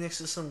be sitting next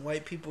to some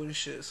white people and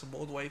shit, some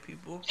old white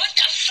people. What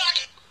the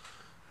fuck?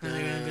 And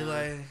they're gonna be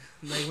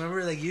like,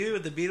 remember, like you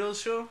at the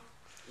Beatles show?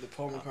 The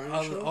Paul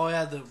McCartney show? Oh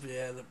yeah,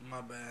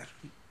 my bad.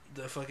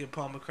 The fucking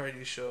Paul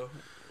McCartney show.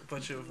 A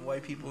bunch of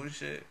white people and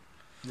shit.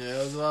 Yeah,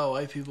 there was a lot of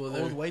white people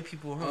there. Old white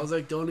people, huh? I was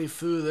like the only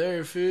food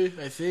there, food,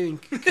 I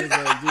think. Because,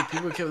 like, dude,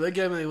 people kept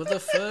looking at me like, what the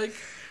fuck?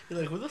 You're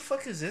like, who the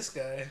fuck is this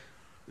guy?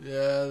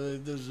 Yeah, they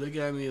just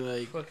looking at me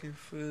like... Fucking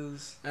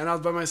fools. And I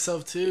was by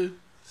myself, too.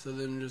 So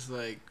then just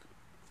like,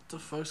 what the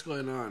fuck's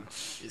going on?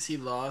 Is he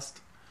lost?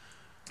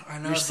 I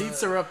know. Your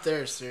seats are up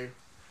there, sir.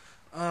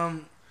 Are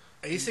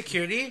you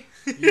security?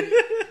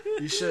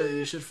 You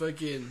should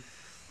fucking...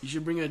 You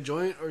should bring a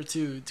joint or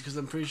two, because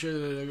I'm pretty sure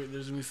that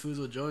there's gonna be foods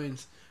with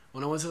joints.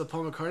 When I went to the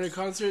Paul McCartney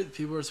concert,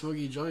 people were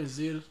smoking joints,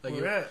 dude. Like,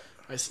 Where at?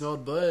 I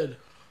smelled bud.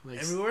 Like,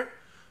 Everywhere?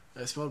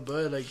 I smelled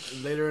bud, like,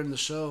 later in the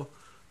show.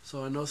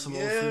 So I know some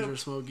old foods were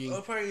smoking.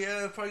 I'll probably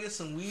get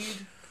some weed.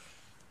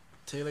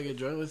 Take, like, a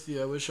joint with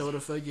you. I wish I would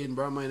have fucking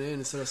brought mine in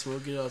instead of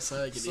smoking it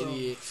outside like an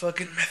idiot.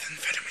 Fucking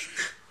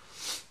methamphetamine.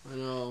 I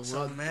know.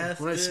 Some meth,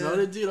 when I smelled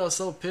it, dude, I was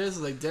so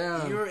pissed. Like,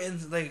 damn. You were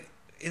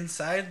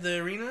inside the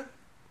arena?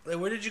 Like,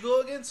 where did you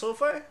go again?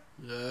 SoFi?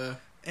 Yeah.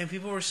 And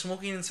people were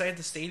smoking inside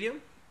the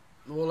stadium?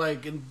 Well,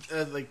 like,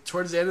 like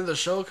towards the end of the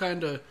show,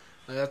 kind of.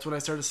 Like, that's when I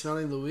started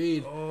smelling the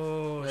weed.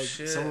 Oh, like,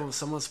 shit.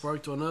 Someone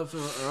sparked one up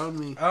around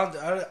me.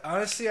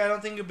 Honestly, I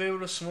don't think you'll be able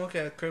to smoke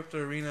at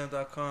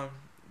cryptoarena.com.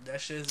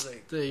 That shit is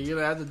like... Dude, you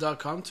gonna add the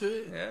 .com to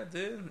it? Yeah,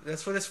 dude.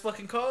 That's what it's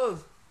fucking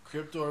called.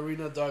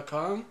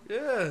 Cryptoarena.com?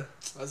 Yeah.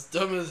 That's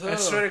dumb as hell. I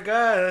swear to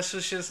God,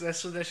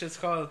 that's what that shit's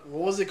called.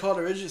 What was it called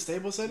originally?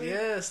 Staples Center?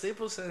 Yeah,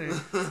 Staples Center.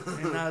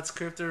 And now it's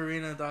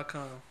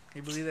cryptoarena.com.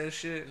 You believe that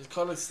shit? Just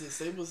call it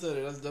Staples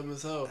Center. That's dumb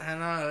as hell. I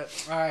know.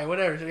 Alright,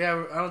 whatever.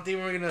 Yeah, I don't think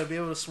we're going to be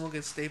able to smoke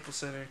at Staples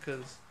Center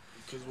because...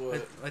 Because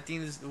what? I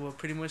think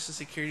pretty much the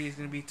security is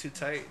going to be too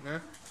tight,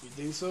 no? You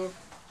think so?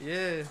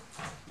 Yeah.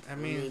 I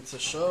mean it's a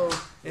show.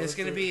 it's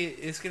gonna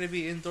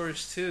be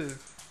indoors too.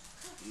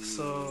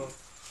 So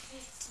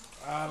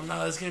I don't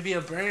know, it's gonna be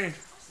a burn.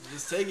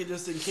 Just take it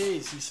just in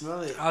case you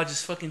smell it. I'll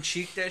just fucking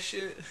cheek that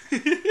shit.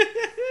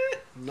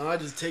 No,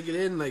 just take it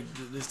in, like,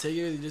 just take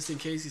it just in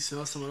case you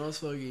smell someone else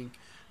smoking,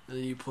 and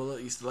then you pull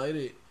it, you light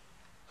it.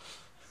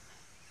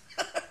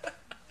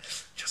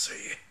 Just so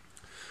you.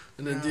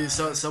 And then, dude,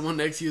 someone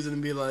next to you is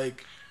gonna be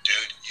like,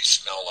 Dude, you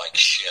smell like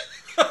shit.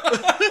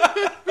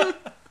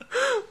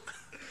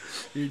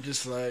 you're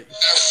just like,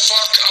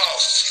 Fuck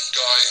off,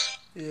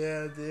 guy.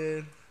 Yeah,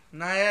 dude.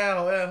 Nah,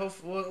 yeah,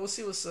 we'll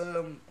see what's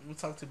we'll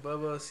talk to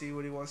Bubba, see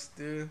what he wants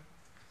to do.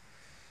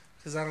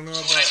 Cause I don't know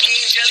about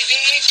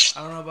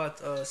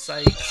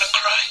Psych.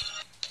 Cry.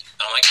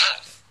 Oh my god.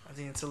 I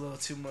think it's a little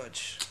too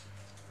much.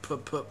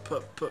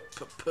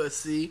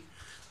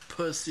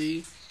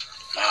 pussy.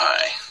 My.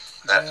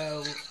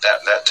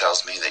 That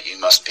tells me that you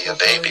must be a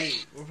baby.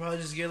 We'll probably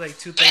just get like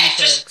 2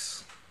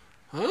 30-packs.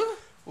 Huh?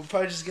 We'll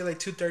probably just get like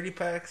 2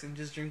 30-packs and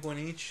just drink one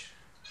each.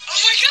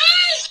 Oh my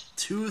god!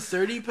 2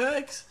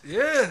 30-packs?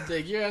 Yeah.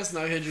 Like, your ass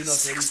not gonna drink no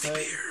 30-pack.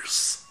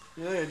 beers.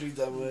 You're not gonna drink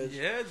that much.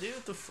 Yeah, dude,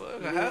 what the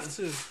fuck? I have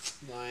to.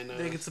 No, I know. I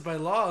think it's by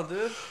law,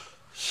 dude.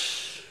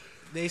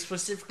 They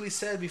specifically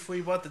said before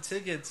you bought the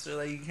tickets, they're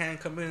like, you can't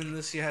come in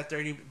unless you have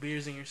 30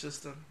 beers in your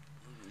system.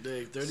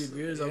 Like, 30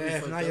 beers, I'll be Yeah,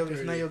 fucked if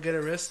up. not, you'll get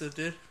arrested,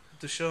 dude. At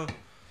the show.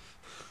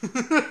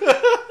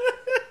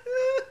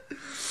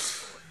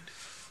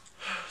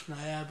 Nah,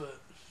 yeah, but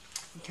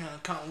I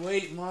can't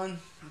wait, man.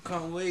 I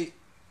can't wait.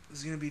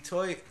 It's gonna be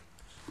tight.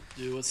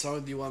 Dude, what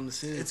song do you want to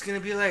sing? It's gonna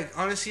be like,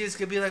 honestly, it's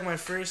gonna be like my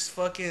first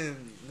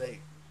fucking,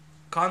 like,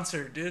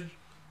 concert, dude.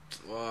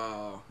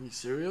 Wow. You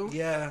serious?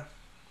 Yeah.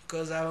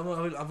 Because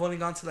I've only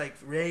gone to, like,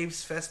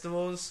 raves,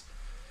 festivals,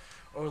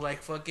 or,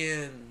 like,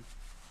 fucking,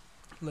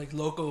 like,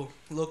 local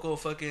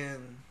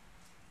fucking...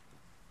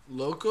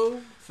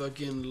 Loco?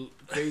 Fucking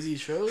crazy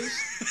shows?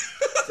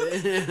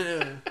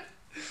 Damn.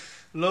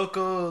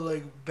 Local,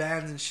 like,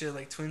 bands and shit,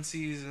 like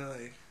Twinsies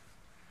and,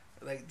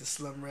 like the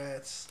Slum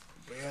Rats.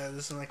 But yeah,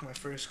 this is, like, my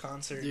first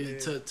concert, Dude,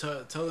 dude.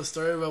 tell the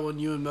story about when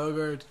you and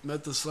Melgar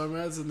met the Slum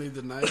Rats and they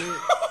denied it.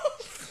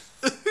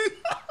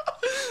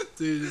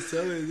 Dude, just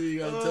tell it, dude. You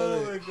gotta tell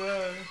it. Oh, my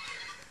God.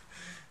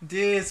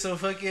 Dude, so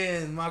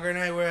fucking Margaret and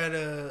I were at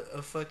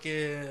a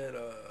fucking,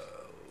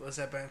 what's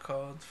that band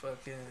called?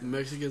 Fucking...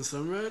 Mexican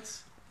Slum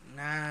Rats?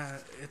 Nah,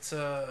 it's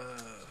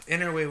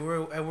Interwave.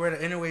 We're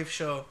at an Interwave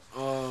show.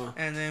 Oh.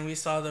 And then we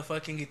saw the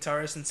fucking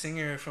guitarist and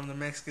singer from the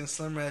Mexican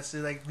Slim Rats.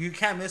 Dude, like, you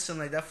can't miss him.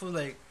 Like, that fool,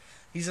 like,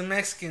 he's a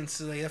Mexican,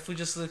 so, like, that fool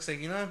just looks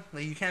like, you know?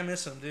 Like, you can't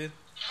miss him, dude.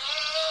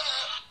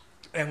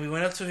 And we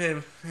went up to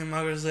him, and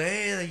Margaret was like,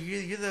 hey, like,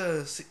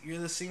 you're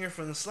the singer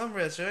from the Slum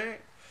Rats, right?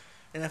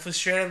 And that fool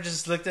straight up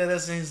just looked at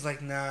us, and he's like,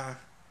 nah.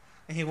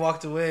 And he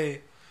walked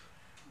away.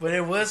 But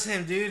it was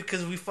him, dude,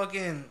 because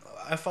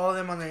I followed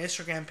them on their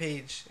Instagram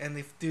page,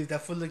 and dude,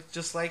 that fool looked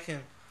just like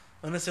him.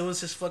 Unless it was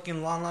his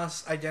fucking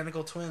long-lost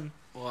identical twin.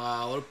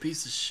 Wow, what a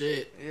piece of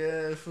shit.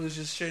 Yeah, that fool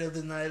just straight up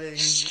denied it.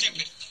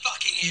 Stupid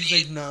fucking idiot.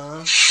 He's like,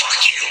 nah.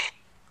 Fuck you.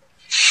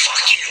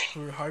 Fuck you.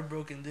 We were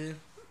heartbroken, dude.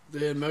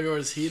 Dude, Melgar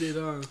was heated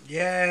on.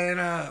 Yeah, and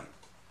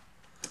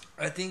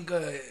I think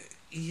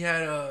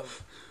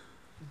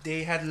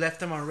they had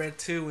left him on red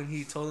too when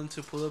he told him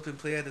to pull up and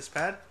play at his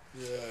pad.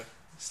 Yeah.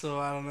 So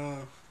I don't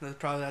know.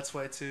 That's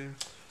why too.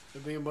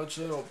 They're being a bunch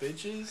of little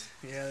bitches.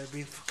 Yeah, they're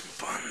being fucking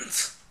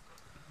buns.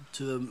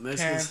 To the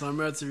Mexican slum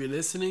rats, if you're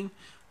listening,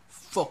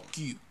 fuck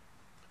you,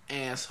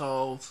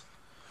 assholes.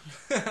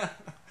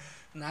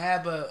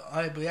 Nah,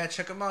 but yeah,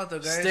 check them out though,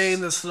 guys. Stay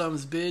in the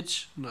slums,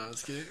 bitch. No, I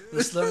was kidding.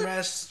 The Slum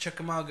Rats, check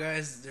them out,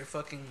 guys. They're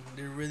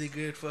really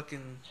good. They're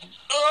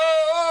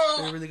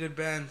a really good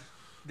band.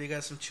 They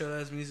got some chill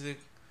ass music.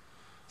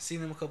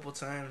 Seen them a couple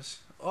times.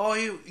 Oh,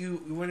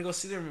 you want to go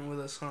see them with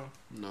us, huh?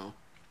 No.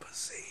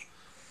 Pussy.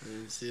 I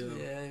didn't see them.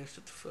 Yeah,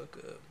 shut the fuck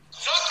up.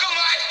 Suck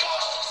my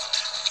balls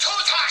 2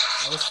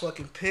 times. I was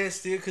fucking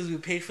pissed, dude, because we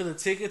paid for the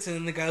tickets, and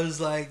then the guy was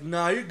like,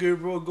 "Nah, you're good,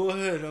 bro. Go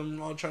ahead."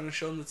 I'm all trying to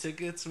show him the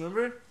tickets,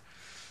 remember?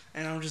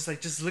 And I'm just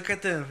like, "Just look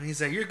at them." And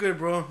he's like, "You're good,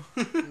 bro."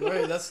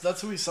 Right,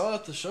 that's who we saw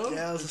at the show.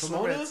 Yeah, it was the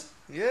Slum Pomona? Rats.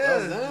 Yeah,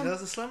 them? that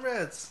was the Slum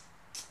Rats.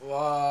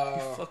 Wow.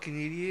 You fucking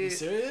idiot. You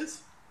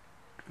serious?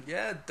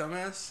 Yeah,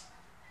 dumbass.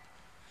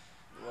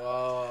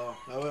 Wow.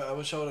 I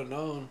wish I would have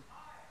known.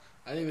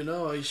 I didn't even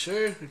know. Are you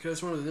sure? Because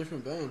it's one of a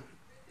different band.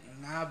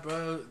 Nah,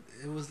 bro,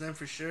 it was them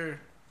for sure.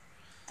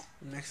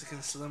 The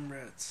Mexican Slum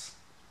Rats.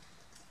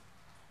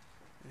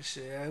 And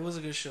shit, yeah, it was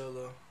a good show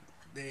though.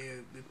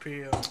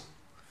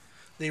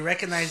 They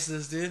recognized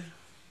us, dude.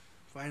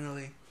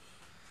 Finally,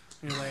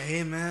 you're like,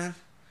 "Hey, man,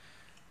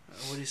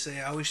 what do you say?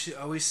 I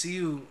always see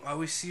you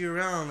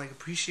around. Like,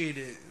 appreciate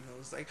it." And I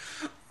was like,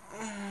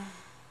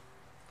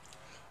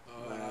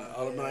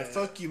 I'm like,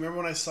 fuck you. Remember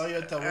when I saw you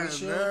at that one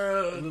show?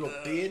 No, You little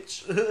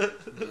bitch.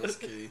 No, just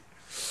kidding.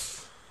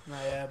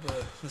 Nah, yeah,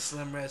 but the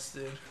Slum Rats,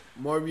 dude.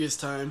 Morbius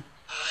time.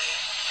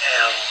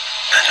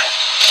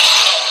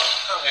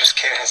 I'm just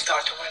kidding. It's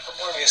Dr. Michael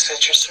Morbius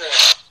at your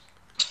service.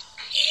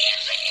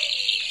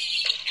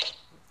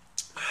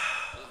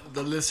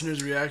 The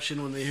listeners'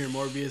 reaction when they hear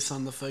Morbius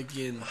on the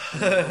fucking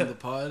on the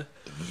pod,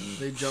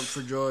 they jump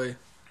for joy.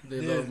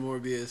 They love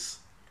Morbius.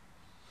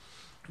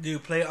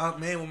 Dude, play Aunt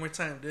May one more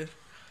time, dude.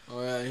 All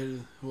right,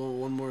 here's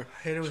one more.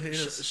 Hit it with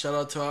his. Shout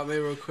out to Aunt May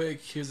real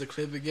quick. Here's the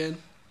clip again.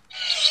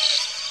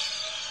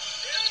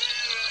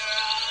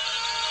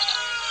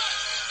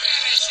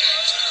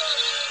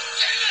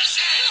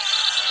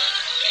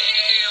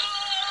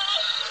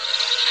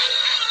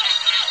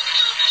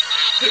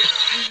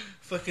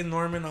 Fucking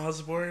Norman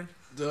Osborn.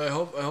 Dude, I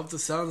hope the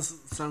sounds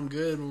sound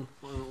good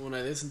when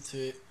I listen to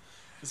it.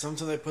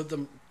 Sometimes I put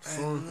them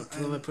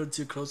I put it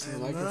too close to the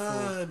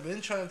microphone. I've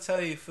been trying to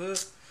tell you, fool.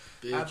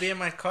 Bitch. I be in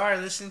my car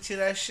listening to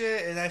that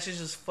shit, and that shit's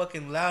just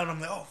fucking loud.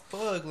 I'm like, oh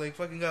fuck, like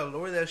fucking gotta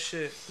lower that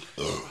shit.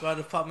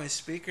 Gotta pop my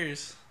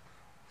speakers.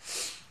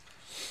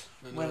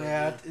 But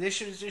yeah, they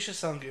should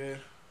sound good.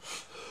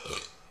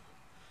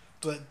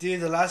 But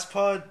dude, the last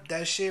pod,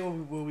 that shit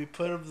where we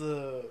put up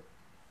the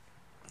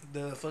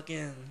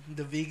fucking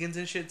the vegans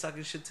and shit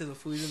talking shit to the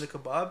food in the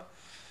kebab.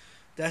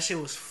 That shit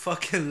was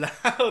fucking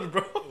loud,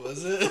 bro.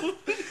 Was it?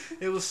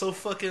 It was so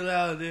fucking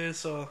loud, dude.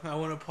 So I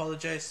want to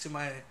apologize to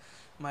my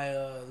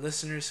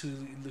listeners who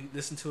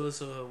listen to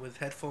us with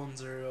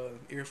headphones or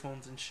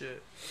earphones and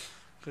shit,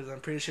 because I'm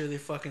pretty sure they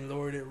fucking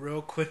lowered it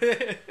real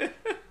quick.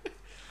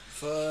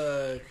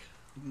 Fuck.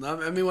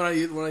 I mean, when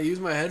I use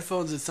my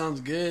headphones, it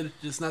sounds good.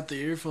 Just not the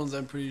earphones,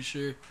 I'm pretty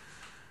sure.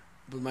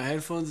 But my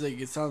headphones, like,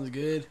 it sounds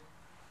good.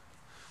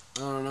 I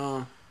don't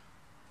know.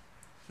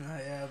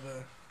 Yeah,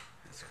 but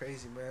it's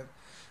crazy, man.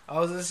 I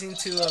was listening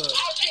to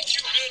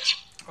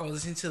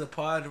the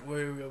pod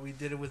where we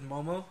did it with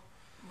Momo.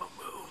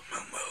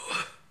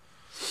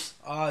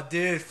 Oh,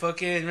 dude,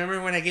 fucking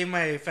remember when I gave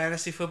my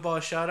fantasy football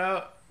shout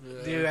out?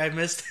 Yeah. Dude, I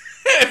missed.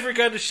 I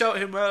forgot to shout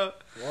him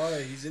out.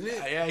 Why? He's in it?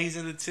 Yeah, he's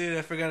in it too.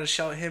 I forgot to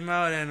shout him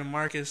out, and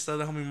Marcus, the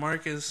other homie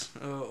Marcus,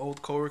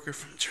 old coworker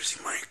from Jersey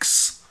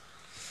Mike's.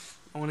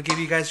 I want to give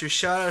you guys your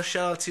shout out.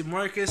 Shout out to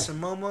Marcus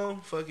and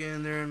Momo.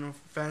 Fucking, they're in the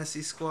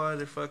fantasy squad.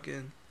 They're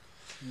fucking.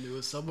 Dude,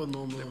 what's up with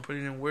Momo? They're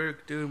putting in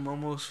work, dude.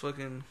 Momo's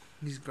fucking.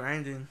 He's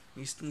grinding.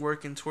 He's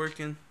working,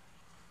 twerking.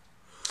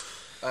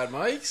 At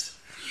Mike's?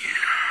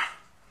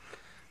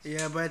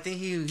 Yeah, but I think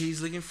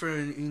he's looking for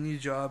a new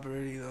job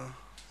already though.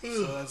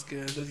 So that's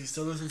good. Does he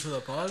still listen to the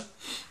pod?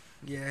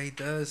 Yeah, he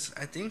does.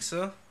 I think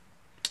so.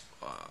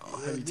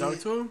 Have you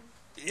talked to him?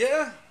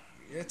 Yeah,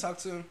 talk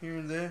to him here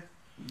and there.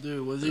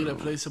 Dude, when's he gonna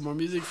play some more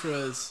music for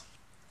us?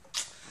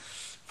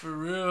 For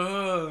real,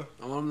 huh?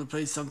 I want him to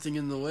play Something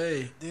in the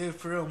Way. Dude,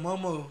 for real,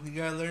 Momo, you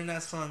gotta learn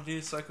that song,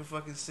 dude, so I can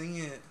fucking sing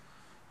it.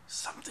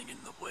 Something in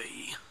the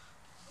Way.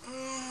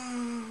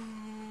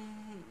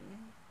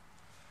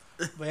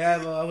 But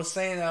yeah, I was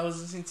saying, I was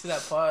listening to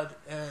that pod,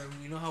 and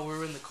you know how we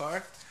were in the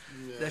car?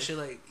 Yeah. That shit,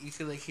 like, you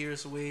could, like, hear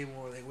us way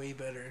more, like, way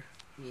better.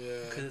 Yeah.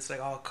 Because it's,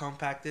 like, all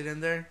compacted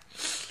in there.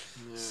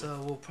 Yeah.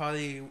 So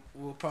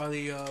we'll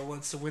probably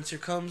once the winter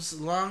comes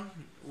along,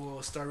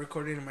 we'll start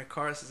recording in my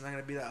car, so it's not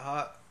gonna be that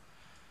hot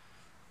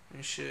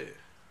and shit.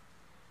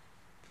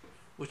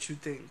 What you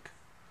think?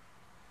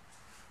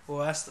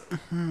 We'll ask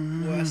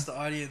the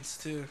audience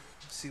too,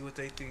 see what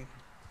they think.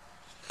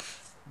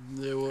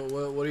 Yeah,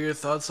 what are your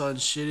thoughts on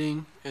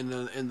shitting in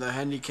the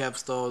handicap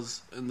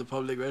stalls in the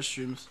public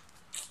restrooms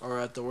or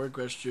at the work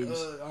restrooms?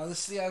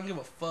 Honestly, I don't give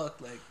a fuck.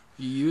 Like,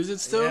 you use it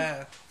still?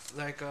 Yeah,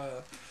 like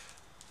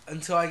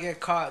until I get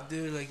caught,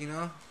 dude. Like,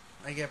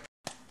 I get.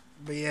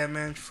 But yeah,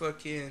 man,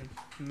 fucking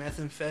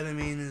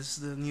methamphetamine is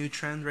the new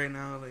trend right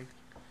now. Like,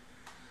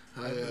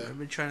 I've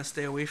been trying to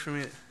stay away from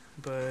it,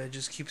 but it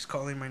just keeps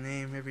calling my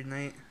name every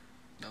night.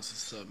 That's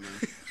what's up, man.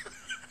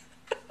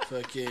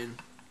 Fucking.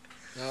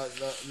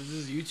 This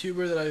is a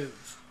YouTuber that I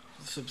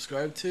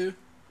subscribe to.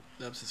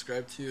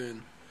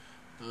 And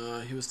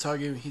he was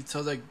talking. He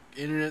tells like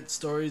internet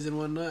stories and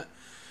whatnot.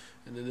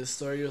 And in this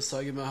story, he was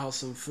talking about how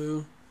some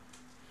fool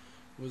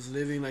was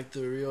living like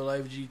the real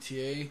life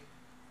GTA.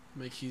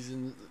 Like he's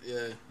in,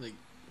 like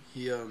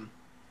he got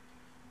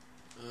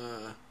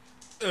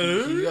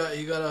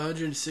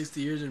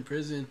 160 years in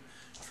prison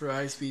for a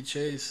high speed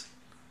chase.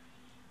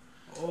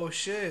 Oh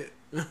shit!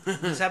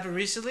 This happened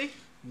recently?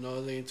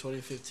 No, I think in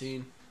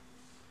 2015.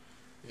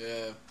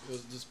 Yeah,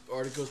 this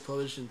article was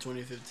published in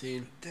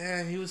 2015.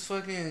 Damn, he was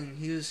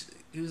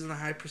in a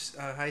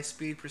high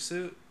speed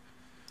pursuit.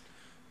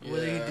 Yeah.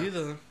 What did he do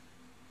though?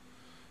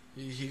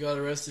 He got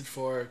arrested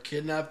for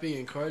kidnapping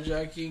and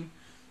carjacking,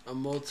 a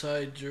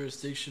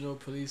multi-jurisdictional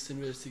police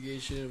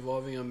investigation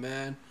involving a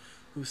man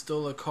who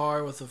stole a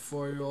car with a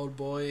 4-year-old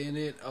boy in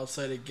it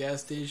outside a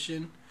gas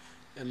station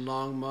in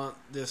Longmont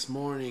this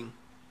morning.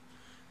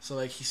 So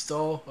like he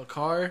stole a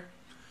car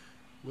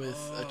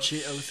with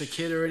with a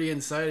kid already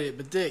inside it.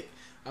 But Dick,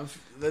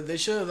 they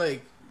should have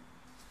like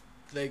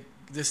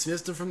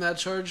dismissed him from that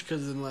charge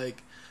because then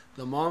like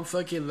the mom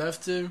fucking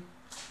left him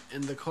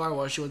in the car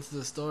while she went to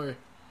the store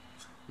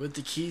with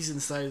the keys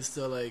inside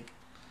still. Like,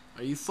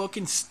 are you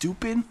fucking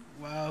stupid?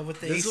 Wow,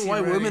 with the this AC is why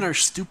running. women are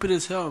stupid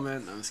as hell,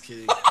 man. No, I'm just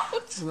kidding.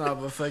 No,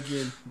 but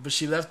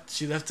she left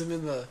him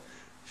in the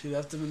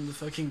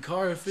fucking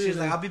car. She's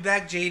like, I'll be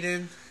back,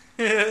 Jaden.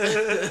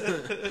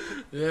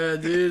 Yeah,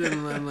 dude,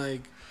 and I'm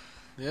like,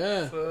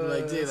 yeah,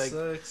 like, dude, like,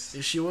 sucks.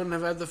 if she wouldn't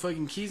have had the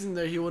fucking keys in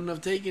there, he wouldn't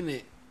have taken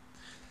it.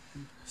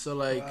 So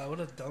like, wow, what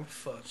a dumb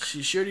fuck.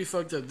 she surely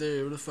fucked up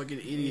there. What a fucking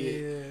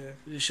idiot. Yeah.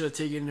 They should have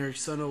taken her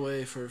son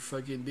away for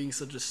fucking being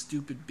such a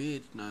stupid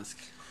bitch. Nah,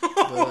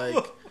 but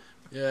like,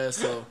 yeah,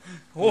 so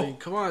I mean,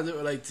 come on,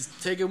 dude, like, just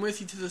take him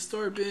with you to the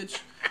store, bitch.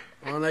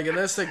 Or like,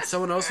 unless like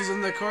someone else was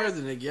in the car,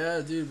 then like,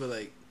 yeah, dude, but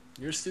like,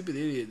 you're a stupid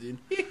idiot, dude.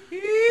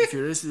 If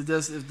you're listening to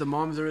this, if the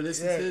moms are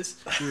listening to this,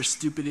 you're a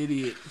stupid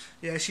idiot.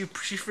 Yeah, she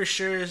for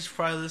sure is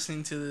probably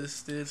listening to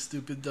this, dude.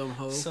 Stupid dumb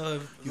hoe.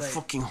 So You like,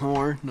 fucking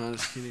whore. No,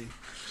 just kidding.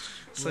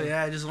 So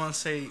yeah, I just want to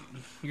say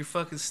you're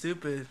fucking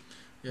stupid.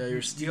 Yeah, you're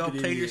a stupid You all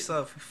idiot. played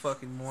yourself, you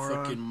fucking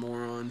moron. Fucking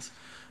morons.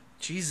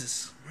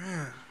 Jesus,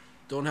 man.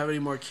 Don't have any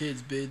more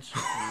kids, bitch.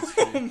 No, just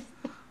kidding.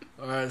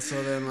 Alright,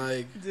 so then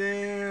like,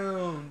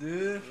 Damn,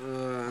 dude.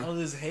 All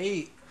this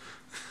hate.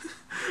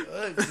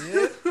 Fuck,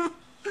 dude.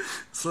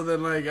 so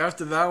then like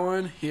after that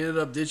one, he ended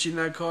up ditching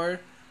that car,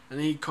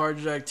 and he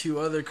carjacked 2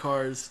 other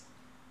cars,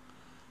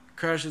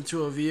 crashed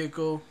into a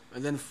vehicle,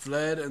 and then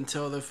fled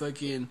until they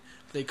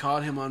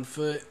caught him on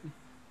foot.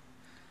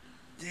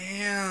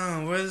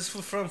 Damn, where's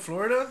this from?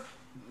 Florida?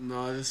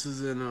 No, this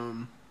is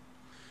in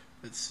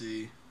let's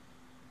see.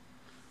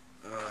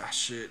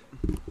 Shit.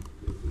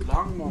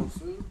 Longmont,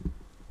 food.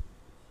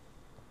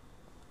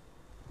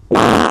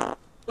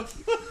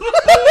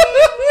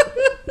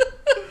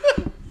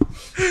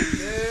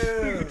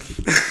 Damn.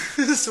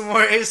 Some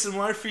more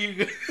ASMR for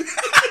you guys.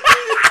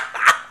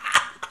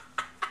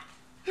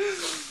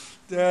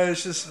 Damn, it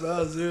just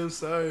smells, dude. I'm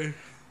sorry.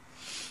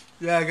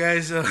 Yeah,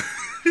 guys.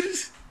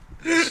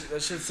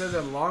 That shit says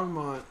in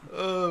Longmont.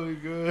 Oh my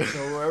god. So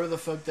wherever the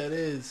fuck that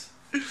is.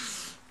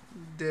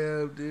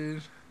 Damn,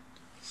 dude.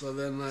 So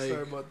then like,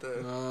 Sorry about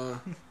that.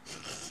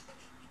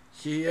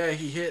 he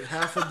hit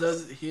half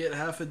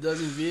a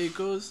dozen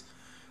vehicles.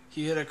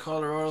 He hit a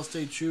Colorado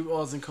State trooper.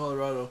 Oh, it's in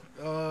Colorado.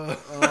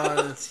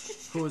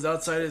 Who was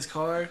outside his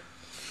car,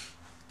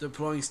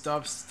 deploying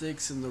stop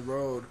sticks in the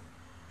road.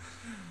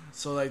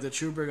 So like the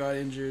trooper got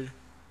injured,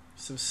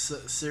 some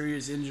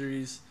serious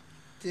injuries.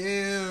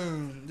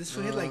 Damn, this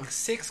one hit like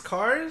 6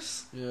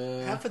 cars.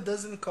 Yeah. Half a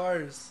dozen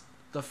cars.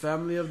 The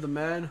family of the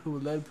man who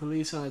led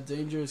police on a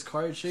dangerous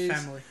car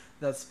chase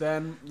that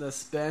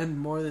spanned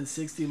more than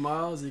 60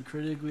 miles and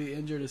critically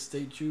injured a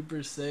state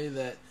trooper say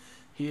that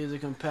he is a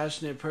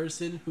compassionate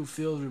person who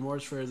feels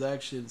remorse for his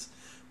actions.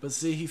 But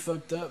see, he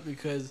fucked up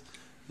because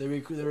they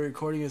were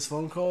recording his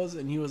phone calls,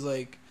 and he was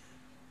like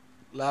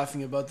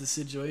laughing about the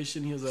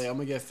situation. He was like, I'm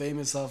gonna get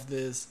famous off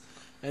this,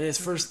 and his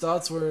first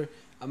thoughts were,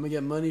 I'm gonna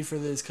get money for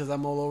this because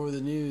I'm all over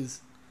the news.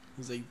 He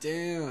was like,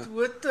 damn.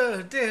 What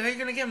the? Dude, how you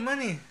gonna get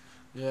money?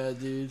 Yeah,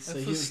 dude. So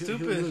That's he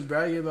stupid. was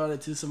bragging about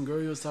it to some girl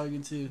he was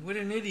talking to. What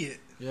an idiot.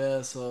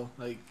 Yeah, so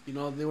like, you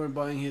know, they weren't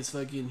buying his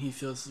fucking. He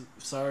feels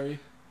sorry.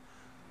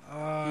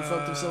 He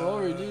fucked himself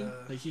over, dude.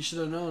 Like, he should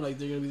have known. Like,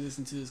 they're gonna be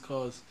listening to his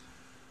calls.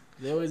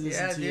 They always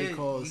listen to your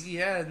calls.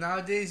 Yeah,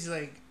 nowadays,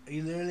 like,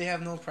 you literally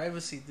have no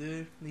privacy,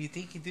 dude. You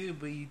think you do,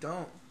 but you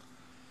don't.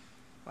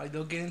 Like,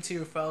 they'll get into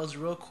your files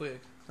real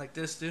quick, like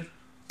this, dude.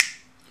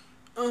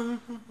 Yeah,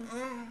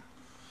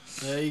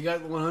 he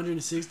got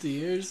 160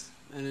 years,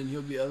 and then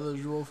he'll be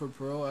eligible for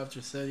parole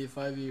after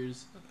 75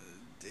 years.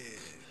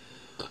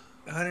 Dude.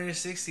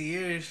 160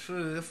 years,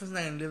 fool. That fool's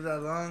not gonna live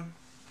that long.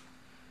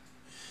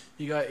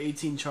 He got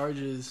 18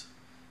 charges.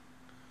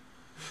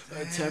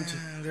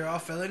 They're all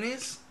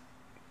felonies?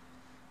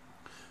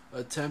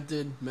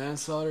 Attempted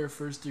manslaughter,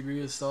 first degree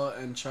assault,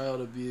 and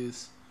child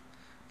abuse.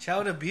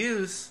 Child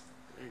abuse?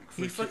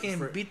 He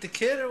fucking beat the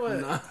kid or what?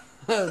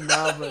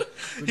 Nah, but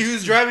he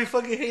was driving,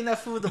 fucking hitting that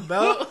fool with a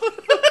belt?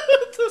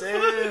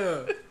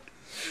 Damn.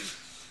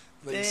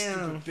 Like,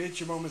 Damn. stupid bitch,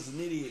 your mom is an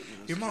idiot.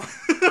 Your mom.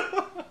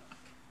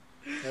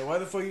 Like, why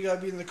the fuck you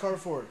gotta be in the car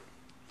for?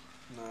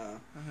 Nah.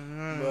 I don't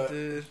know, But,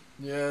 dude.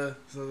 Yeah,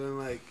 so then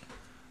like,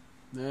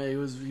 yeah, he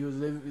was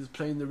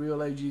playing the real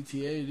life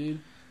GTA, dude.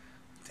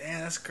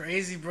 Damn, that's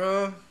crazy,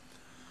 bro.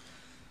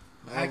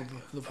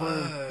 The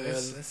point,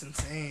 that's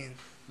insane.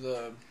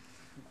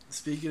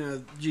 Speaking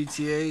of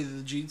GTA,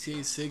 the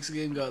GTA 6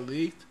 game got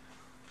leaked.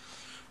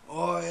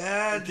 Oh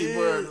yeah, And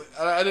dude.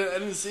 I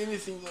didn't see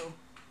anything though.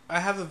 I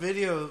have a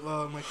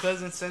video. My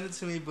cousin sent it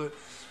to me, but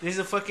there's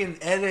a fucking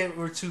edit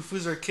where two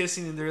fools are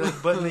kissing and they're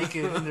like butt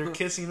naked and they're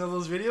kissing. You know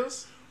those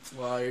videos?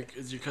 Wow,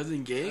 is your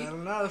cousin gay? I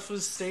don't know.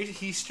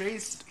 He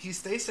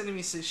stays sending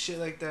me shit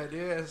like that,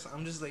 dude.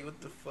 I'm just like, what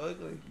the fuck?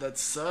 Like,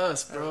 That's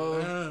sus, bro.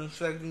 I don't know.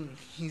 It's like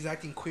he's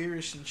acting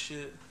queerish and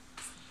shit.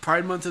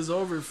 Pride Month is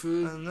over, I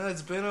fool. don't know.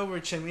 It's been over,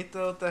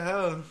 Chemita. What the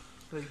hell?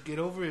 Like, get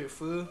over it,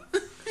 fool.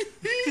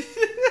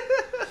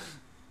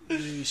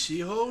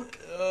 She-Hulk?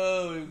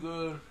 Oh my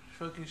god.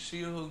 Fucking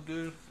She-Hulk,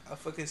 dude. I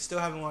fucking still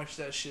haven't watched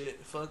that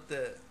shit. Fuck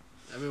that.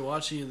 I've been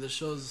watching it. The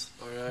show's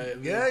alright.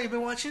 Yeah, you've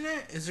been watching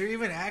it? Is there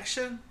even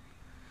action?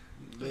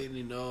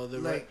 Lately, no. They're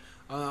Like-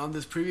 on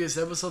this previous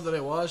episode that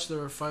I watched, there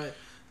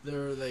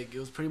were like, it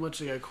was pretty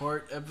much like a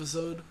court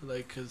episode,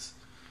 like, cause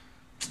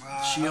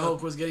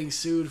She-Hulk was getting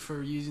sued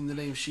for using the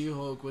name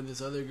She-Hulk when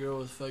this other girl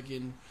was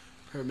fucking,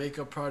 her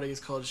makeup product is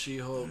called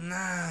She-Hulk.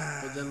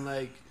 Nah. But then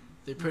like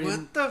they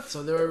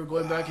so they were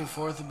going back and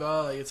forth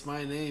about like, it's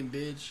my name,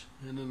 bitch,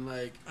 and then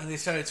like, And they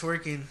started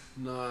twerking.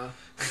 nah.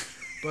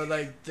 But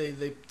like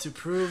they to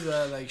prove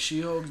that like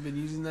She-Hulk's been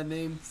using that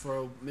name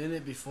for a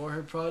minute before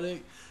her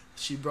product,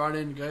 she brought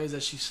in guys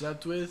that she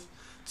slept with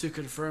to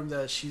confirm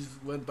that she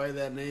went by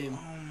that name.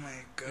 Oh my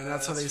god. And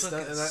that's how they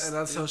and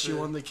that's how she stupid.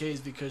 won the case,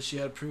 because she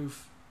had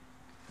proof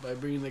by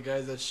bringing the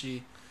guys that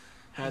she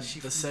had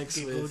the sex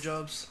gave with.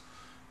 blowjobs.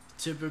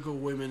 Typical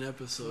women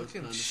episode.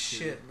 Fucking No, I'm just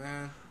shit,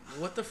 man.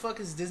 What the fuck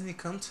has Disney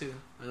come to? kidding.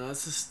 And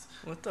that's just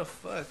What the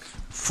fuck?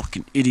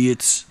 fucking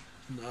idiots.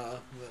 Nah,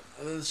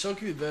 but the show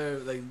could be better.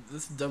 Like,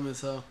 this is dumb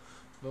as hell,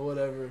 but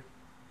whatever.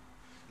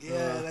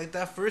 Yeah, like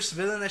that first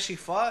villain that she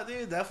fought,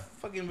 dude. That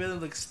fucking villain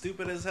looks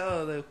stupid as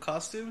hell. The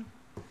costume,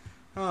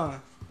 huh?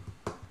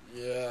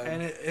 Yeah.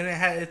 And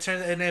it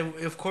turned, and then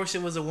of course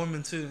it was a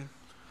woman too.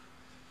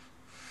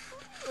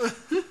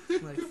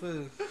 Like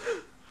food.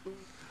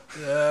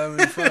 Yeah, I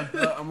mean, fuck.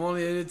 I'm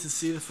only in it to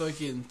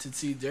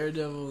see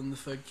Daredevil and the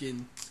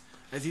fucking.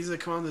 I think he's gonna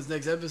come on this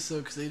next episode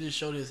because they just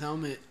showed his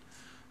helmet.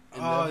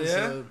 In Oh, the yeah?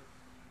 episode.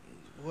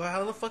 Well,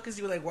 how the fuck is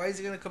he like? Why is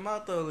he gonna come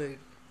out though? Like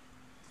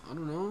I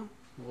don't know.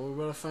 Well, we're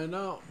gonna find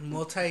out.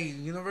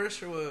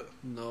 multi-universe or what?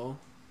 No,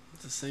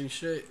 it's the same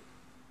shit.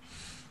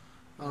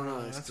 I don't know. How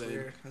to That's explain.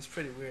 weird. That's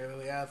pretty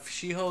weird. Yeah,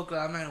 She-Hulk.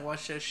 I'm not gonna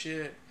watch that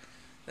shit.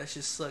 That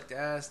shit sucked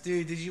ass,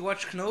 dude. Did you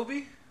watch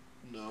Kenobi?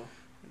 No.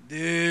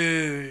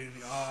 Dude,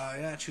 you're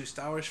not a true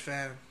Star Wars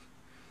fan.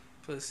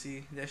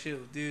 Pussy. That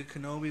shit, dude,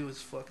 Kenobi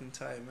was fucking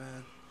tight,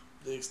 man.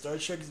 The Star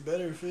Trek is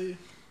better, fee.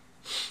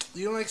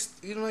 You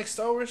don't like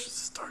Star Wars?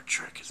 Star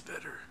Trek is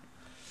better.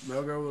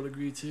 Melgar would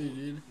agree too,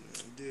 dude.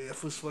 Dude,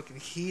 that was fucking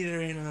heater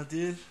right now,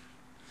 dude.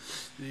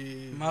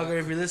 The Malgar,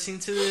 if you're listening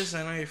to this,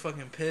 I know you're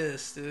fucking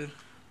pissed, dude.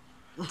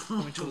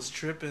 Which was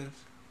tripping.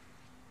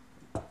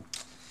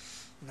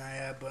 Nah,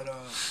 yeah, but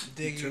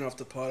dig. turn off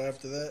the pod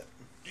after that.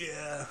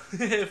 Yeah,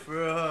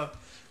 for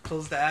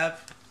close the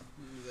app.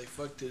 Like,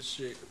 fuck this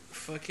shit.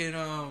 Fucking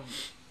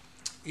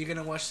you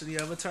gonna watch the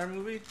Avatar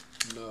movie?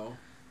 No.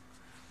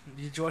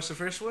 Did you watch the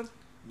first one?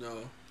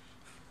 No.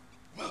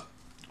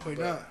 Why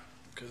not?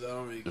 Because I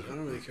don't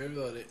really care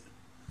about it.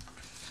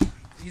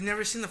 You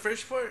never seen the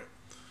first part?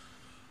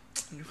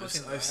 You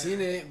fucking I've seen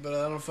it, but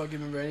I don't fucking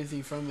remember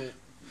anything from it.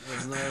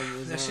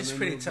 That's just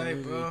pretty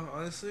tight, bro.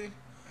 Honestly,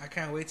 I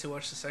can't wait to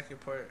watch the second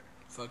part.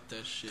 Fuck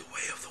that shit. The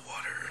Way of the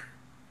Water.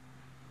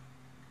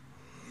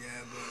 Yeah,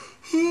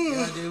 but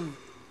yeah, dude,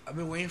 I've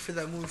been waiting for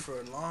that movie for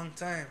a long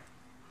time.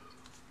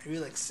 Maybe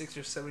like 6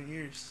 or 7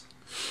 years.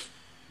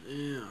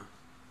 Yeah.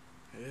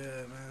 Yeah,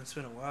 man, it's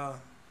been a while.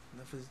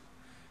 That was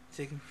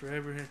taking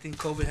forever. I think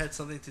COVID had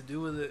something to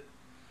do with it.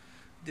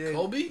 Dude,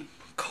 Kobe?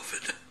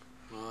 COVID.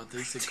 Oh, I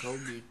think it's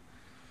Kobe.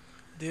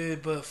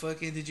 Dude, but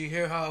fucking, did you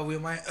hear how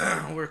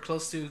we're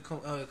close to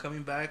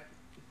coming back?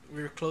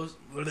 We're close.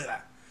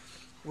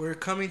 We're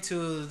coming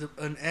to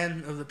an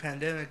end of the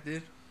pandemic,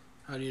 dude.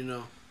 How do you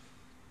know?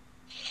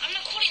 I'm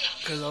not cool enough.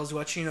 Because I was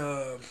watching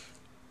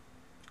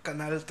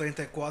Canal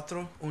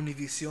 34,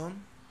 Univision,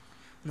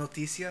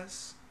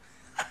 Noticias.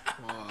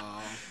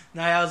 Wow.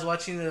 Nah, I was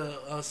watching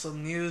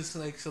some news,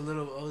 like I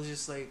was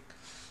just like,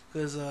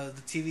 because the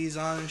TV's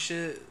on and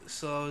shit,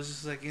 so I was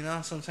just like,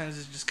 sometimes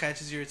it just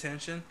catches your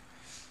attention.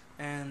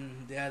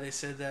 And yeah, they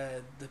said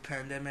that the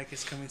pandemic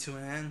is coming to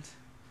an end.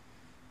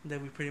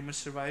 That we pretty much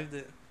survived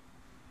it.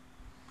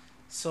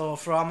 So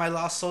for all my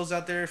lost souls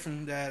out there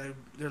from that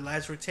their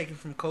lives were taken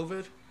from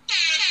COVID,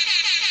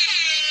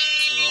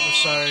 we're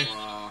sorry.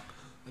 I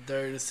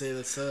dare you to say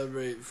let's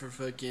celebrate for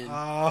fucking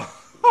Oh,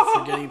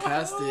 for getting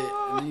past it,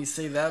 and then you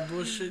say that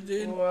bullshit,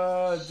 dude.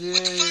 wow, dude.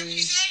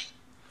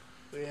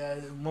 But yeah,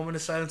 a moment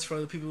of silence for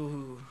all the people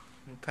who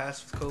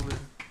passed with COVID.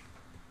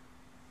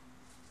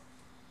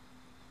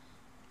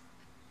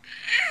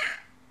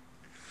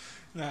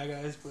 Nah,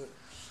 guys, but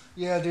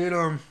yeah, dude.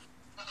 Island boy.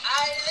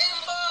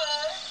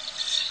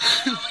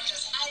 I'ma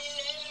just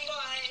island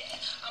boy.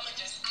 I'ma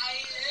just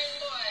island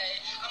boy.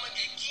 I'ma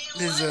get you.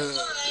 This is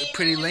a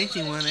pretty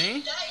lengthy one,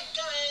 eh?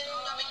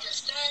 I'ma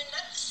just stand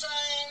at the sun.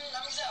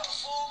 I'ma just have a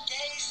full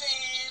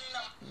gazing.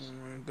 Oh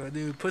my god,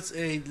 dude. Puts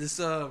a this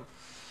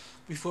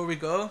before we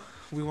go,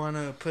 we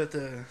wanna put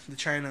the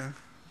China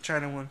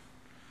one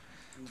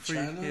for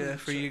China? you, yeah,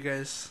 for you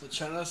guys. The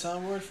China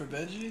sound word for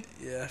Benji?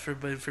 Yeah, for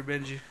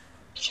Benji.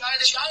 China,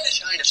 China,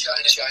 China,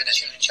 China, China, China,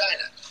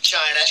 China,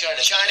 China, China,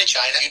 China,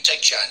 China. You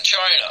take China.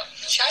 China.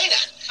 China.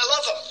 I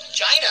love them.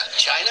 China,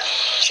 China,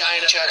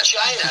 China, China,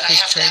 China. I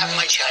have to have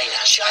my China.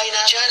 China,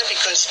 China,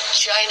 because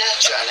China,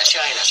 China,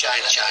 China,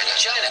 China, China,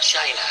 China,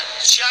 China,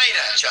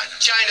 China,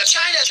 China,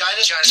 China, China,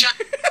 China,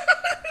 China.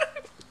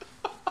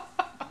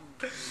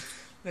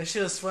 That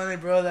shit was funny,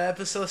 bro. That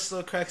episode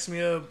still cracks me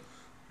up.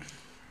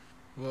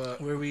 What?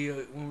 Where we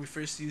when we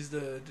first used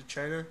the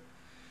China,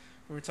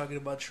 we were talking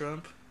about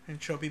Trump and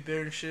Trumpy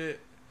Bear and shit.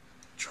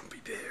 Trumpy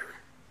Bear.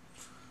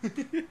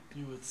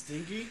 You with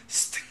Stinky?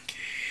 Stinky.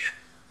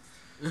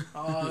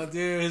 Oh,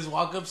 dude, his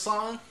walk-up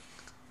song.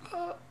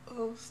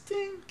 Oh,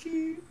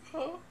 Stinky.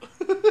 Oh.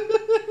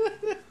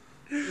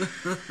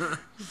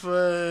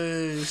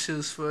 But shit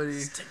was funny.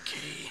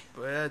 Stinky.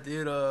 But yeah,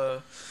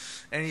 dude.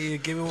 Any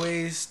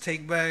giveaways,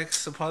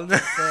 takebacks,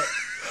 apologize?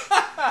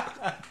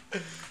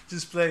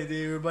 Just play,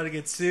 dude. We're about to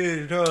get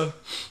sued, huh?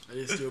 I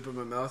just to open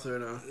my mouth right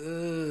now.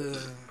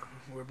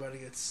 We're about to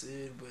get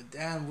sued, but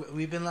damn,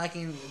 we've been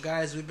liking,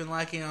 guys. We've been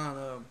liking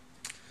on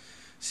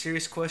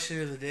serious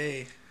question of the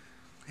day,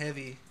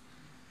 heavy.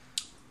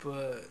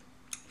 But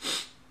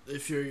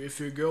If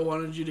your girl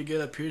wanted you to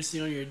get a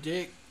piercing on your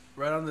dick,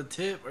 right on the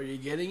tip, are you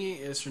getting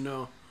it? Yes or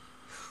no?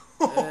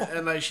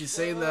 and like she's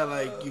saying that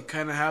like you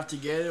kind of have to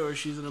get it, or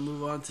she's gonna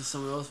move on to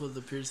someone else with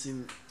the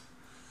piercing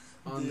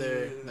on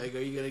there. Like, are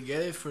you gonna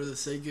get it for the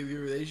sake of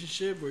your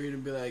relationship, or are you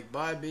gonna be like,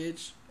 bye,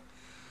 bitch?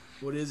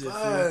 What is it?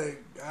 fuck,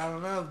 I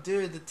don't know,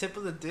 dude. The tip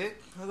of the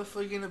dick. How the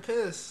fuck you gonna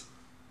piss?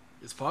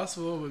 It's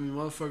possible. I mean,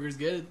 motherfuckers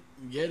get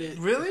it.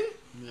 Really?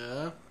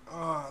 Yeah.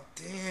 Oh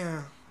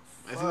damn.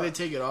 I think they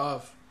take it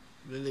off,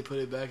 then they put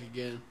it back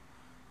again.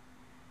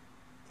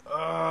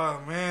 Oh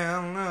man,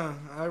 I don't know.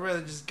 I'd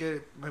rather just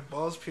get my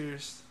balls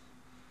pierced.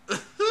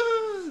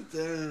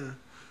 Damn.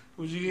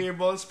 Would you get your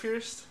balls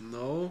pierced?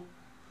 No.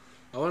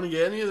 I want to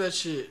get any of that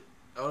shit.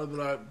 I would be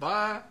like,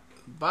 bye,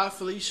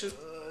 Felicia.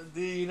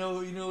 Dude, you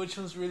know which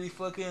one's really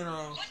fucking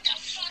What the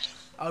fuck?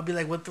 I would be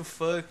like, what the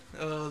fuck?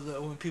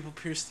 When people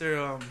pierce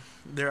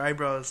their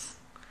eyebrows,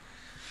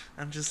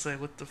 I'm just like,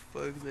 what the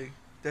fuck? Like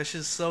that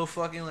shit's so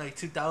fucking like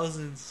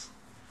 2000s.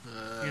 You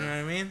know what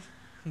I mean?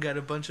 Got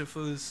a bunch of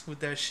fools with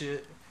that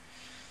shit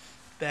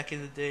back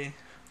in the day.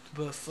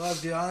 But fuck,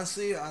 dude,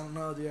 honestly, I don't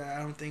know, dude. I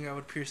don't think I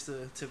would pierce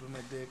the tip of my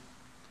dick.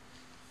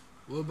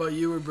 What about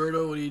you,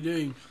 Roberto? What are you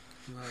doing?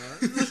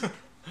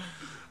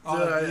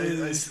 Oh,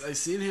 Dude, I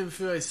seen him.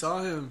 I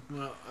saw him.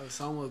 I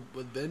saw him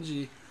with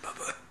Benji.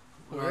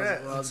 Where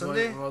at? When On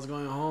Sunday? I was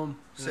going home,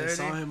 and I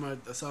saw him.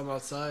 I saw him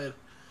outside,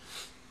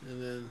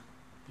 and then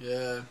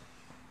yeah,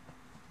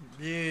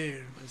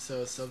 I said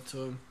what's up to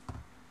him.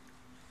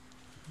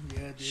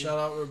 Yeah, dude. Shout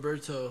out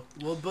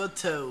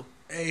Roberto.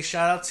 Hey,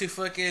 shout out to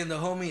fucking the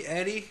homie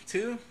Eddie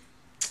too.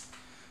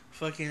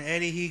 Fucking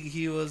Eddie,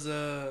 he was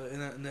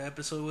in the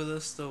episode with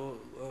us. The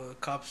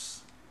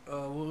cops,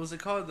 what was it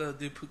called?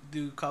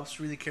 Do cops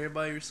really care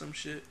about you or some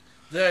shit?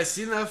 Yeah, I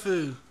seen that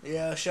food.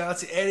 Yeah, shout out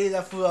to Eddie.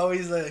 That fool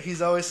always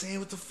he's always saying,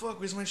 "What the fuck?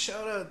 Where's my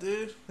shout out,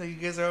 dude?" Like you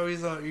guys are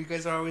always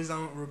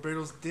on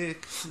Roberto's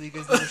dick. So you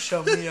guys never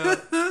shout me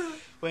out.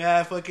 But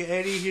yeah, fucking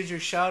Eddie, here's your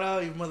shout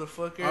out, you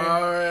motherfucker.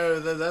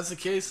 Alright, that's the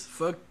case.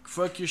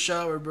 Fuck your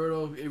shout out,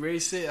 Roberto.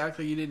 Erase it. Act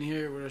like you didn't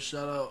hear it. We're gonna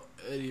shout out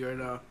Eddie right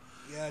now.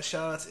 Yeah,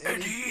 shout out to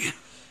Eddie.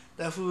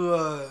 That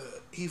fool,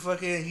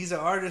 he's an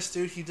artist,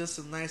 dude. He does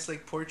some nice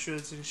like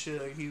portraits and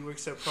shit. Like he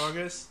works at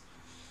Progress,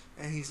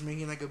 and he's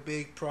making like a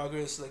big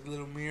Progress like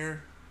little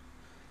mirror.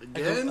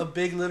 Again? Like a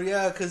big little,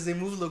 yeah, because they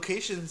moved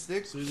locations,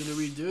 dick. So he's gonna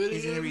redo it.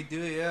 He's gonna redo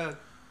it, yeah.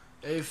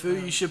 Hey, fool,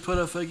 you should put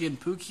a fucking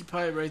Pookie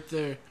pipe right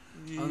there.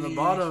 On the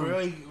bottom. For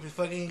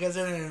real, you guys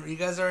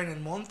are in El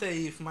Monte.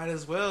 You might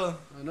as well.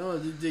 I know.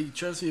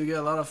 Trust me, you get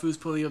a lot of foods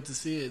pulling up to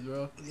see it,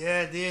 bro.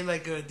 Yeah,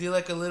 dude. Do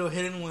like a little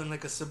hidden one,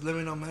 like a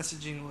subliminal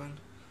messaging one.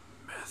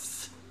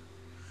 Meth.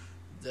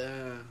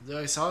 Damn. Dude,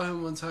 I saw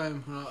him one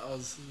time.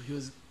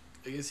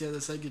 I guess he had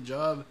a second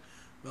job,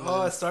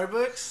 Oh, at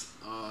Starbucks?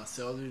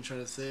 So I wasn't even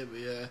trying to say it, but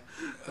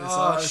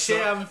yeah.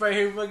 Shit, I'm right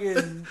here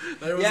fucking...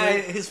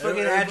 his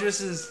fucking address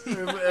is...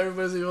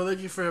 Everybody's like,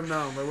 looking for him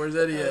now, but where's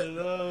Eddie I at? don't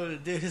know.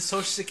 Dude, his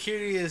social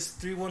security is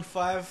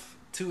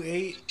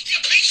 315-28...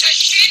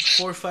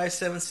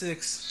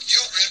 4576. You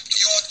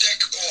ripped your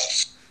dick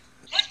off.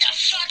 What the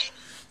fuck?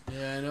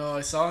 Yeah, I know.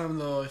 I saw him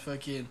though.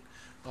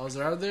 I was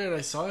around there and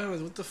I saw him. I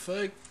was like, what the fuck?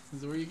 He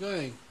was like, where are you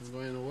going? I was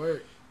going to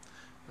work.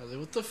 I was like,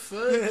 what the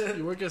fuck?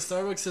 You work at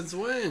Starbucks since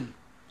when?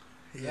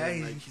 Yeah,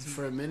 and,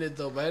 for a minute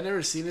though. But I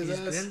never seen his ass.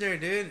 He's been there,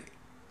 dude.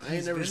 I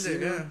ain't never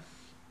seen him. Yeah.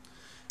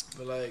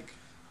 But like,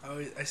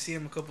 I see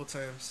him a couple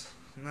times.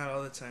 Not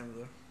all the time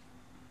though.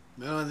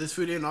 Man, this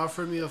food didn't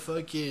offer me a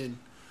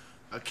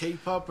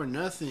cake pop or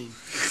nothing.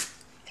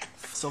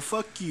 So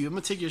fuck you. I'm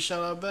gonna take your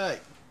shout out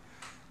back.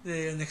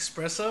 An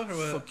espresso or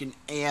what? Fucking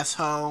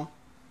asshole.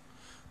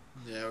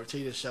 Yeah, we're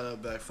taking a shout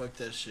out back. Fuck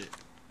that shit.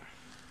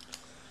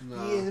 No.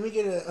 Yeah, let me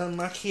get a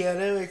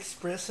macchiato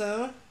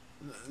espresso.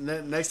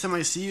 Next time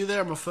I see you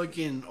there, I'm gonna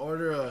fucking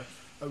order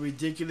a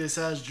ridiculous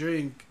ass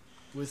drink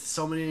with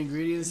so many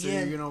ingredients that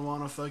you're gonna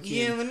wanna fucking.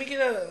 Yeah, let me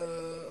get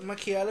a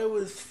macchiato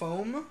with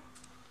foam.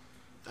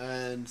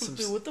 And some.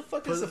 Dude, what the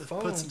fuck is the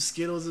foam? Put some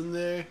Skittles in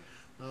there.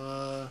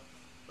 A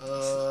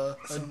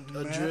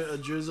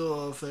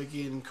drizzle of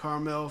fucking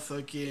caramel,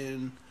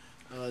 fucking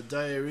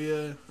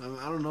diarrhea. I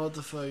don't know what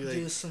the fuck. Like,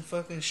 do some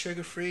fucking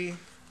sugar free.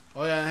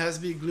 Oh yeah, it has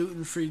to be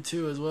gluten free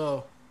too as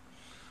well.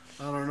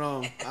 I don't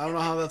know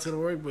how that's gonna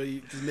work, but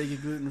you just make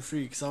it gluten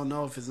free because I don't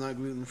know if it's not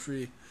gluten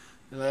free.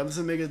 Like, I'm just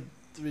gonna make a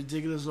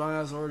ridiculous long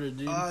ass order,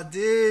 dude. Oh,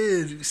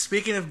 dude.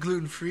 Speaking of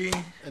gluten free,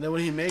 and then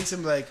when he makes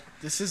him, like,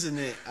 this isn't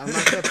it. I'm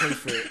not gonna pay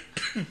for it,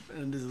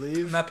 and just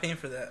leave. I'm not paying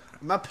for that.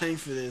 I'm not paying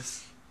for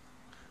this.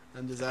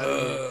 I'm just out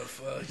of here.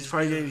 Fuck. He's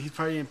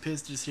probably getting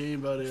pissed just hearing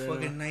about it.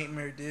 Fucking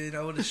nightmare, dude.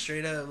 I would have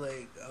straight up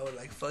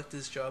fuck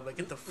this job. Like,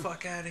 get the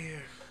fuck out of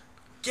here.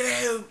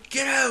 Get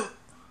out.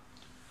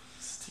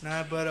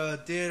 Nah,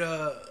 but dude,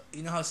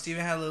 you know how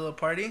Steven had a little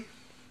party?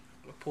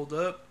 I pulled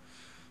up,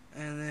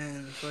 and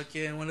then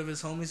fucking one of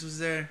his homies was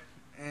there,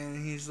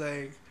 and he's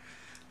like,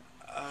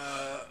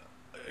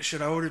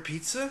 should I order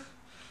pizza?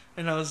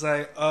 And I was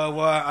like,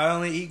 well, I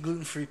only eat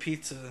gluten-free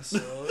pizza,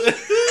 so.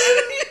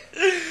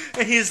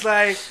 And he's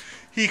like,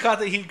 he caught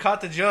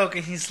the joke,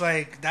 and he's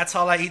like, that's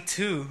all I eat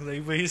too.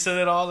 Like, but he said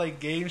it all like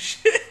game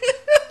shit.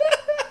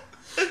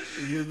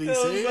 You being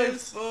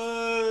serious?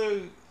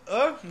 Like,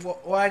 fuck.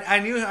 Well, I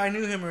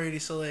knew him already,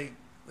 so like,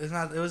 it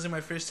wasn't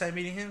my first time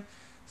meeting him,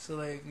 so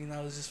like, you know,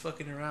 I was just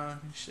fucking around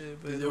and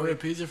shit. But did they order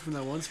pizza from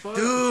that one spot?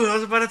 Dude, I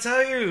was about to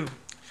tell you.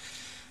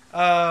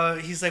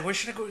 He's like, where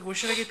should I go? Where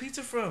should I get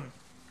pizza from?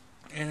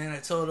 And then I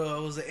told him, I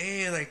was like,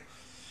 hey, like,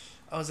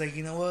 I was like,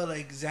 you know what?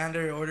 Like,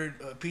 Xander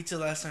ordered pizza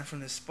last time from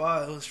this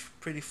spot. It was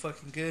pretty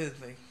fucking good.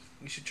 Like,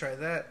 you should try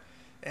that.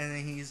 And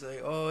then he's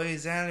like, oh, hey,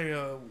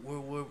 Xander,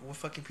 what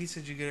fucking pizza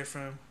did you get it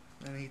from?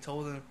 And he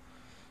told him.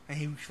 And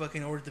he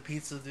fucking ordered the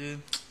pizza,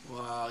 dude.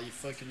 Wow, you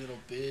fucking little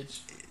bitch.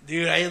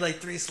 Dude, I ate like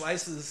 3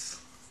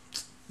 slices.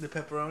 The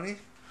pepperoni.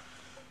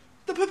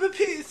 The pepper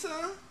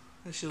pizza.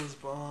 That shit was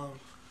bomb.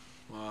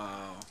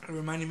 Wow. It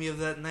reminded me of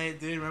that night,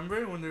 dude.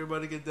 Remember when they were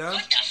about to get down?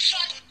 What the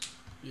fuck?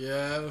 Yeah,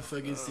 I have a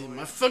fucking see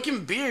my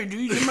fucking beer,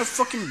 dude. Get my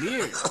fucking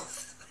beer.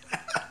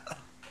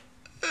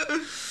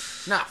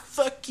 Nah,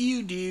 fuck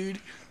you, dude.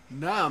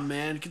 Nah,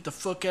 man, get the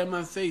fuck out of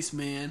my face,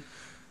 man.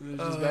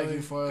 Just back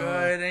and forth.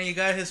 God, and you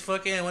got his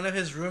fucking one of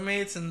his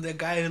roommates and the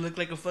guy who looked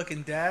like a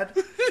fucking dad.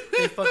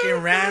 They fucking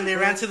ran. They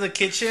ran to the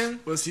kitchen.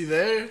 Was he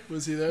there?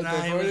 Was he there?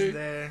 Nah, he wasn't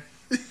there.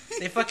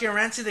 They fucking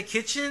ran to the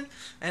kitchen,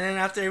 and then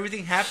after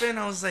everything happened,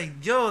 I was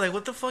like, "Yo, like,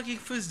 what the fuck you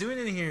fools doing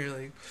in here?"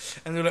 Like,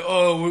 and they're like,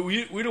 "Oh,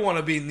 we don't want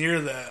to be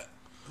near that.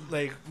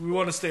 Like, we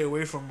want to stay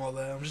away from all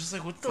that." I'm just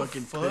like, "What the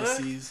fucking fuck?"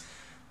 pussies.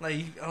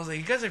 Like, I was like,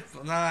 "You guys are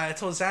nah." I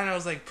told Santa I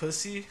was like,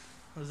 "Pussy."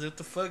 I was like, "What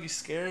the fuck? You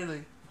scared?"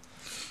 Like,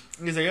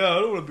 he's like, "Oh, I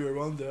don't want to be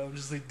around that." I'm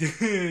just like,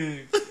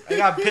 "Dude." I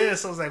got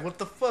pissed. I was like, "What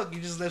the fuck? You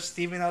just left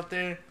Steven out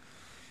there."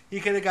 He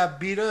could have got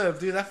beat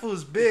up, dude. That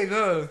fool's big,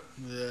 huh?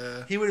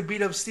 Yeah. He would have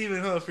beat up Steven,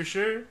 huh? For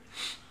sure.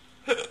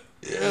 Yeah,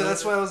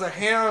 that's why I was like,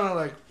 hell no,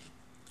 like,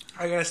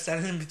 I gotta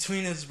stand in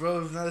between us,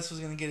 bro. If not, this was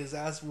gonna get his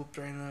ass whooped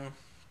right now.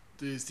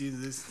 Dude,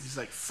 he's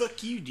like,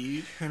 fuck you,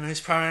 dude. And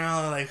he's probably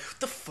now like, what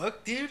the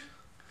fuck, dude?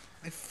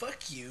 Like,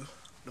 fuck you.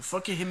 The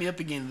fucking hit me up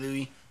again,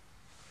 Louis.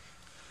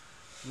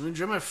 I'm gonna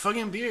drink my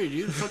fucking beer,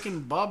 dude. Fucking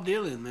Bob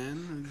Dylan,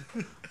 man.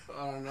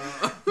 I don't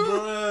know.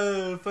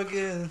 Bro,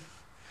 fucking.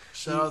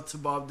 Shout out to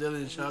Bob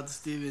Dylan. Shout out to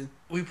Steven.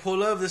 We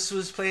pulled up. This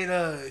was playing.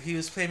 He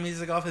was playing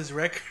music off his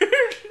record.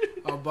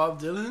 Oh, Bob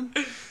Dylan?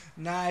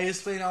 Nah, he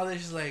was playing all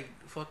this like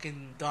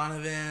fucking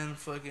Donovan.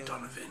 Fucking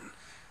Donovan.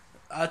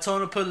 I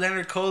told him to put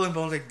Leonard Cohen,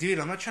 but I was like, dude,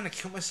 I'm not trying to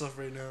kill myself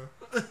right now.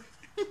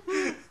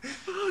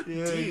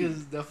 Yeah,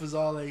 because that was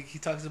all like he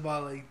talks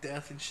about like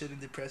death and shit and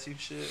depressing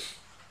shit.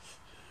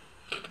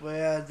 But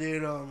yeah,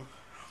 dude,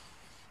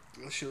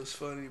 that shit was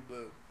funny,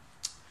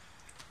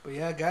 but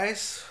yeah,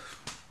 guys.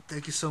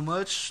 Thank you so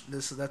much.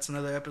 That's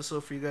another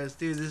episode for you guys,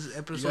 dude. This is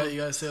episode. You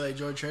gotta say like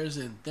George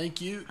Harrison.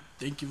 Thank you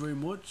very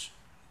much.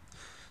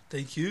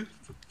 Thank you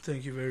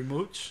very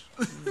much.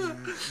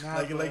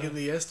 Nah, like in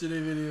the yesterday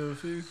video,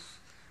 too.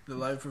 The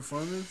live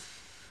performance.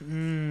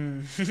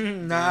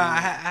 Nah, I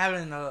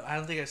haven't. I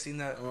don't think I've seen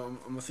that. I'm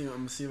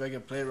gonna see if I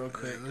can play it real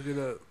quick. Look it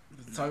up.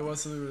 Talk about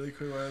something really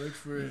quick while I look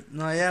for it.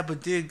 No, yeah,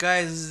 but dude,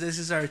 guys, this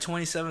is our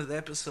 27th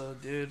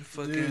episode, dude.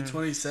 Fucking, Dude,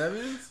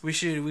 27th?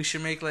 We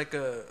should make like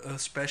a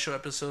special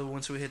episode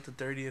once we hit the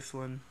 30th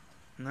one.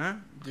 Nah?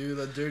 Dude,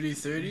 the Dirty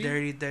 30?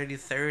 Dirty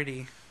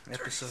 30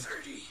 episode.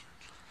 30.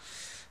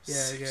 Yeah,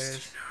 69,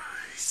 guys.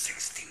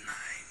 69.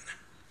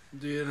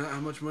 Dude, how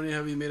much money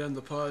have you made on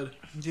the pod?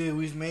 Dude,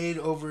 we've made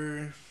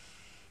over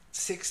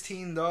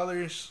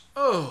 $16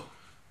 Oh!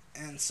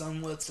 and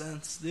somewhat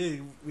cents.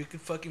 Dude, we could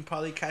fucking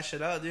probably cash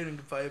it out, dude,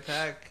 and buy a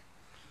pack.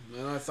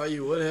 Man, I thought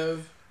you would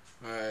have.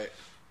 Alright.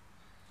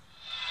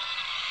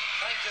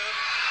 Thank you.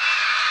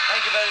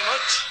 Thank you very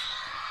much.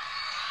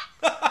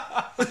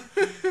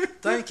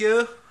 Thank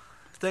you.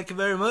 Thank you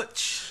very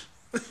much.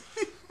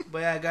 But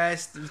yeah,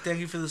 guys, thank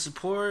you for the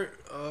support.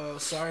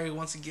 Sorry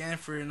once again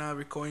for not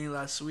recording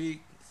last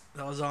week.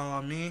 That was all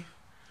on me.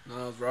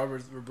 No, it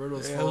was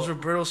Roberto's Yeah, fault. it was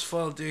Roberto's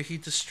fault, dude. He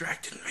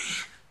distracted me.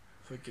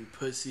 Fucking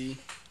pussy.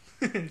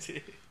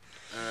 Dude.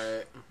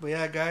 Alright. But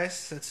yeah,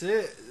 guys, that's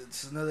it.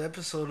 It's another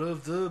episode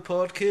of the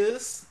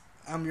podcast.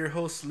 I'm your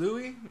host,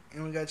 Louie,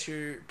 and we got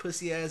your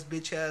pussy ass,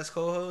 bitch ass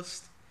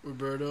co-host,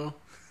 Roberto.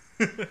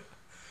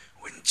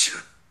 Winch.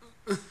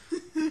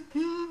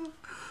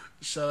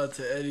 Shout out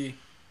to Eddie.